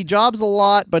he jobs a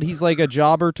lot, but he's like a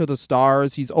jobber to the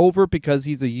stars. He's over because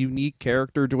he's a unique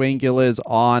character. Duane Gill is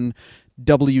on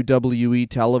WWE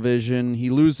television. He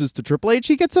loses to Triple H.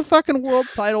 He gets a fucking world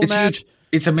title match. Huge.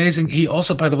 It's amazing. He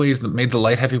also, by the way, is made the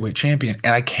light heavyweight champion.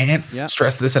 And I can't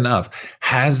stress this enough.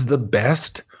 Has the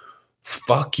best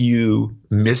fuck you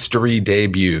mystery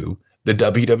debut the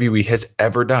WWE has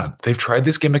ever done. They've tried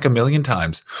this gimmick a million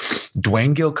times.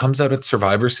 Duane Gill comes out at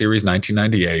Survivor Series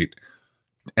 1998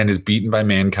 and is beaten by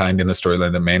Mankind in the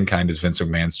storyline that Mankind is Vince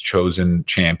McMahon's chosen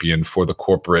champion for the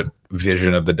corporate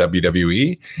vision of the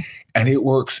WWE. And it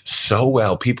works so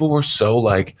well. People were so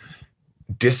like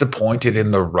disappointed in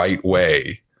the right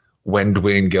way when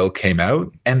Duane Gill came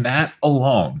out. And that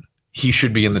alone, he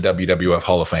should be in the WWF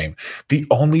Hall of Fame. The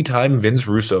only time Vince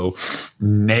Russo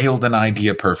nailed an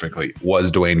idea perfectly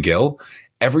was Duane Gill.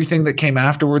 Everything that came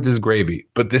afterwards is gravy.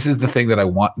 But this is the thing that I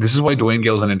want. This is why Duane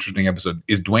Gill is an interesting episode.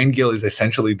 Is Duane Gill is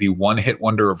essentially the one-hit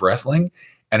wonder of wrestling,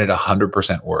 and it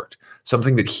 100% worked.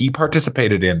 Something that he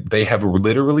participated in, they have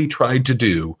literally tried to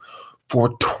do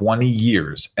for 20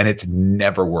 years, and it's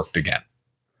never worked again.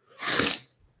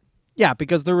 Yeah,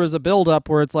 because there was a build-up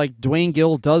where it's like Duane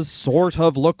Gill does sort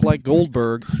of look like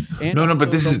Goldberg. And No, but also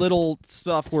this the is little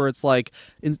stuff where it's like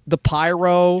in the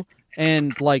pyro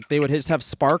and like they would just have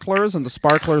sparklers and the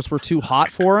sparklers were too hot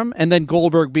for him. And then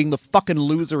Goldberg, being the fucking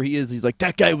loser he is, he's like,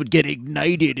 that guy would get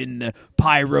ignited in the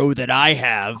pyro that I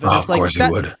have. And Oh, it's of like, course he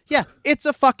would. Yeah, it's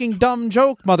a fucking dumb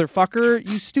joke, motherfucker.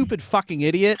 You stupid fucking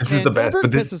idiot. This is the best,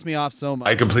 Goldberg but this pisses me off so much.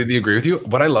 I completely agree with you.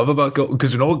 What I love about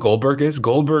because you know what Goldberg is?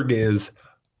 Goldberg is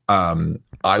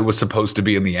I was supposed to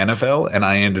be in the NFL and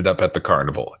I ended up at the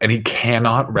carnival, and he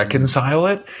cannot reconcile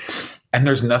it. And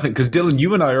there's nothing, because Dylan,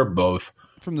 you and I are both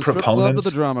From the strip club to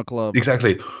the drama club.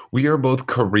 Exactly. We are both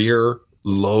career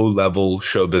low-level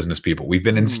show business people. We've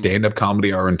been in stand-up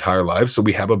comedy our entire lives, so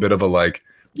we have a bit of a like,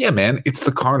 yeah, man, it's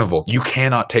the carnival. You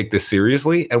cannot take this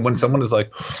seriously. And when someone is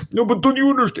like, no, but don't you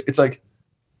understand? It's like,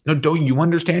 no, don't you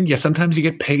understand? Yeah, sometimes you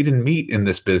get paid in meat in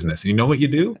this business. And you know what you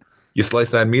do? You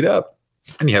slice that meat up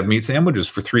and you have meat sandwiches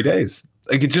for 3 days.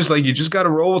 Like, it's just like, you just got to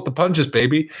roll with the punches,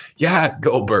 baby. Yeah,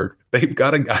 Goldberg. They've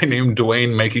got a guy named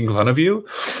Duane making fun of you.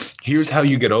 Here's how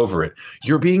you get over it.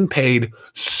 You're being paid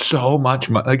so much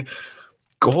money. Like,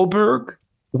 Goldberg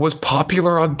was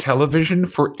popular on television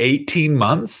for 18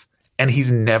 months and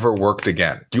he's never worked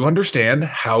again. Do you understand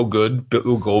how good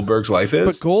Bill Goldberg's life is?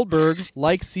 But Goldberg,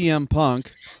 like CM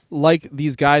Punk, like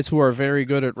these guys who are very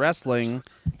good at wrestling,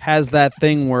 has that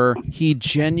thing where he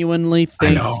genuinely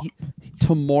thinks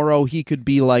tomorrow he could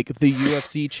be like the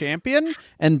UFC champion,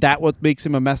 and that what makes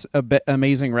him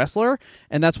amazing wrestler.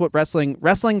 And that's what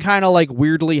wrestling kind of like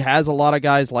weirdly has a lot of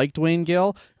guys like Duane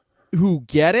Gill who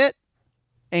get it,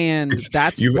 and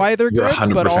that's why they're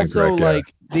good. But also correct,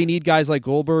 like they need guys like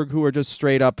Goldberg who are just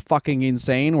straight up fucking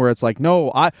insane, where it's like,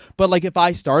 no, but like if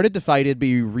I started to fight, it'd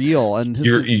be real. And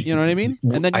you know what I mean?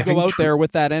 And then you go out there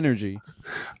with that energy.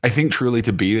 I think truly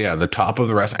to be the top of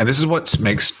the rest, and this is what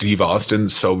makes Steve Austin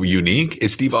so unique,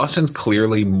 is Steve Austin's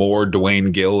clearly more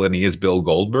Duane Gill than he is Bill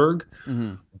Goldberg.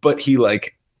 But he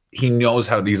knows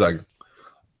how, he's like,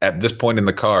 at this point in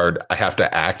the card, I have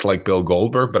to act like Bill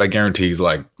Goldberg, but I guarantee he's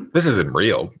like, this isn't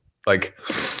real. Like,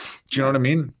 do you know what I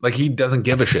mean? Like, he doesn't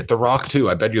give a shit. The Rock too.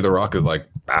 I bet you The Rock is like,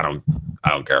 I don't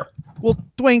care. Well,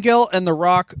 Duane Gill and The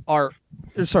Rock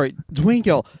Duane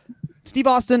Gill, Steve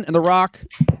Austin and The Rock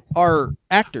are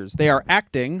actors. They are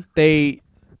acting. They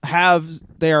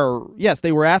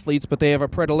were athletes, but they have a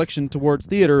predilection towards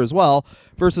theater as well,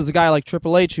 versus a guy like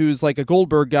Triple H, who's like a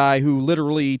Goldberg guy who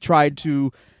literally tried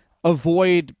to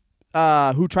get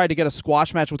a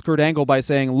squash match with Kurt Angle by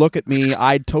saying, look at me,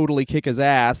 I'd totally kick his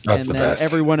ass. That's and the then best.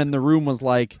 Everyone in the room was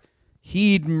like,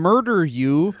 he'd murder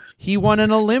you. He won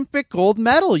an Olympic gold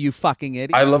medal, you fucking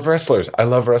idiot. I love wrestlers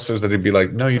that would be like,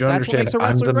 no, you don't understand.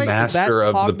 I'm the master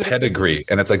of the pedigree.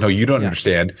 Distance. And it's like, no, you don't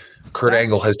understand. Kurt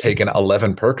Angle has taken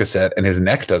 11 Percocet and his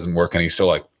neck doesn't work. And he's still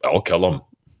like, I'll kill him.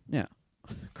 Yeah.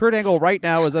 Kurt Angle right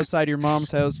now is outside your mom's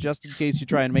house just in case you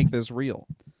try and make this real.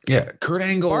 Yeah, Kurt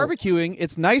Angle. He's barbecuing.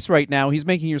 It's nice right now. He's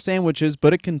making your sandwiches,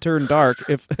 but it can turn dark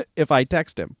if I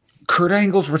text him. Kurt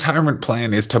Angle's retirement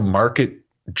plan is to market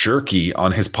jerky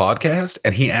on his podcast,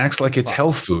 and he acts like it's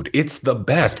health food. It's the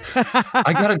best.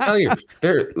 I gotta tell you,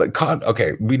 they're like, God,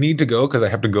 okay, we need to go because I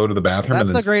have to go to the bathroom. That's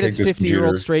and then the greatest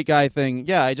 50-year-old straight guy thing.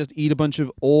 Yeah, I just eat a bunch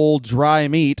of old dry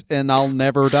meat and I'll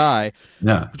never die.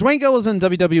 Yeah. Duane Gill was in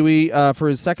WWE for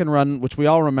his second run, which we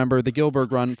all remember, the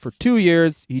Gilbert run, for 2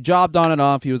 years. He jobbed on and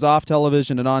off. He was off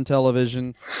television and on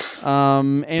television.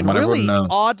 And really,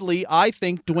 oddly, I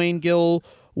think Duane Gill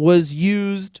was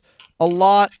used a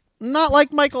lot. Not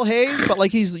like Michael Hayes, but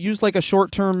like he's used like a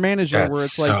short-term manager. That's where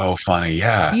it's so like funny,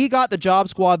 yeah. He got the Job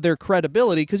Squad their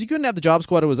credibility because you couldn't have the Job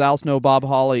Squad. It was Al Snow, Bob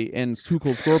Holly, and Too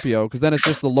Cool Scorpio, because then it's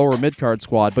just the lower mid-card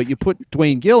squad. But you put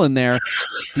Duane Gill in there.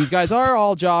 These guys are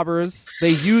all jobbers.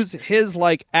 They use his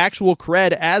like actual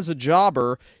cred as a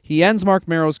jobber. He ends Mark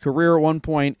Merrow's career at one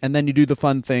point, and then you do the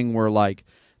fun thing where like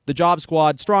the Job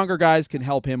Squad, stronger guys can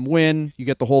help him win. You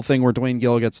get the whole thing where Duane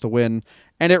Gill gets to win.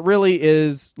 And it really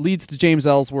leads to James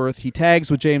Ellsworth. He tags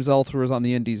with James Ellsworth on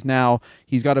the Indies now.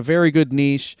 He's got a very good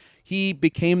niche. He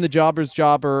became the jobber's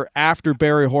jobber after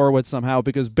Barry Horowitz somehow,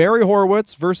 because Barry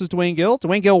Horowitz versus Duane Gill.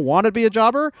 Duane Gill wanted to be a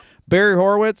jobber. Barry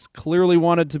Horowitz clearly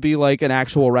wanted to be like an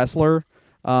actual wrestler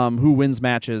who wins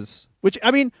matches. Which, I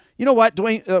mean, you know what?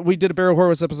 We did a Barry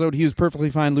Horowitz episode. He was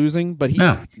perfectly fine losing, but he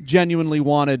genuinely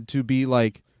wanted to be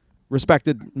like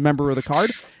respected member of the card.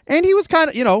 And he was kind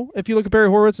of, if you look at Barry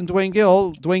Horowitz and Duane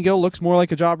Gill looks more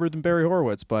like a jobber than Barry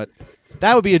Horowitz. But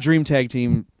that would be a dream tag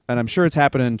team, and I'm sure it's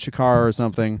happening in Chikara or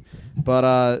something.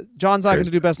 But John's not going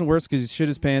to do best and worst because he shit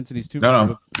his pants and he's too...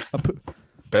 No.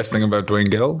 Best thing about Duane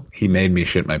Gill, he made me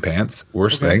shit my pants.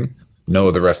 Worst thing, no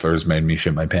other wrestlers made me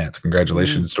shit my pants.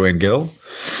 Congratulations, Duane Gill.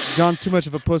 John's too much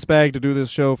of a puss bag to do this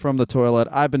show from the toilet.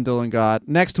 I've been Dylan Gott.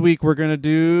 Next week, we're going to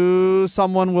do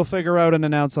someone we'll figure out and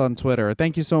announce on Twitter.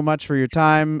 Thank you so much for your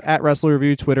time at Wrestler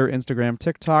Review, Twitter, Instagram,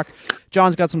 TikTok.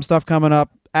 John's got some stuff coming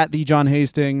up at the John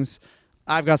Hastings.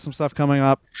 I've got some stuff coming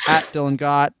up at Dylan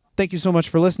Gott. Thank you so much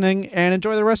for listening, and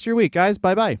enjoy the rest of your week, guys.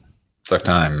 Bye-bye. Suck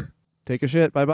time. Take a shit. Bye-bye.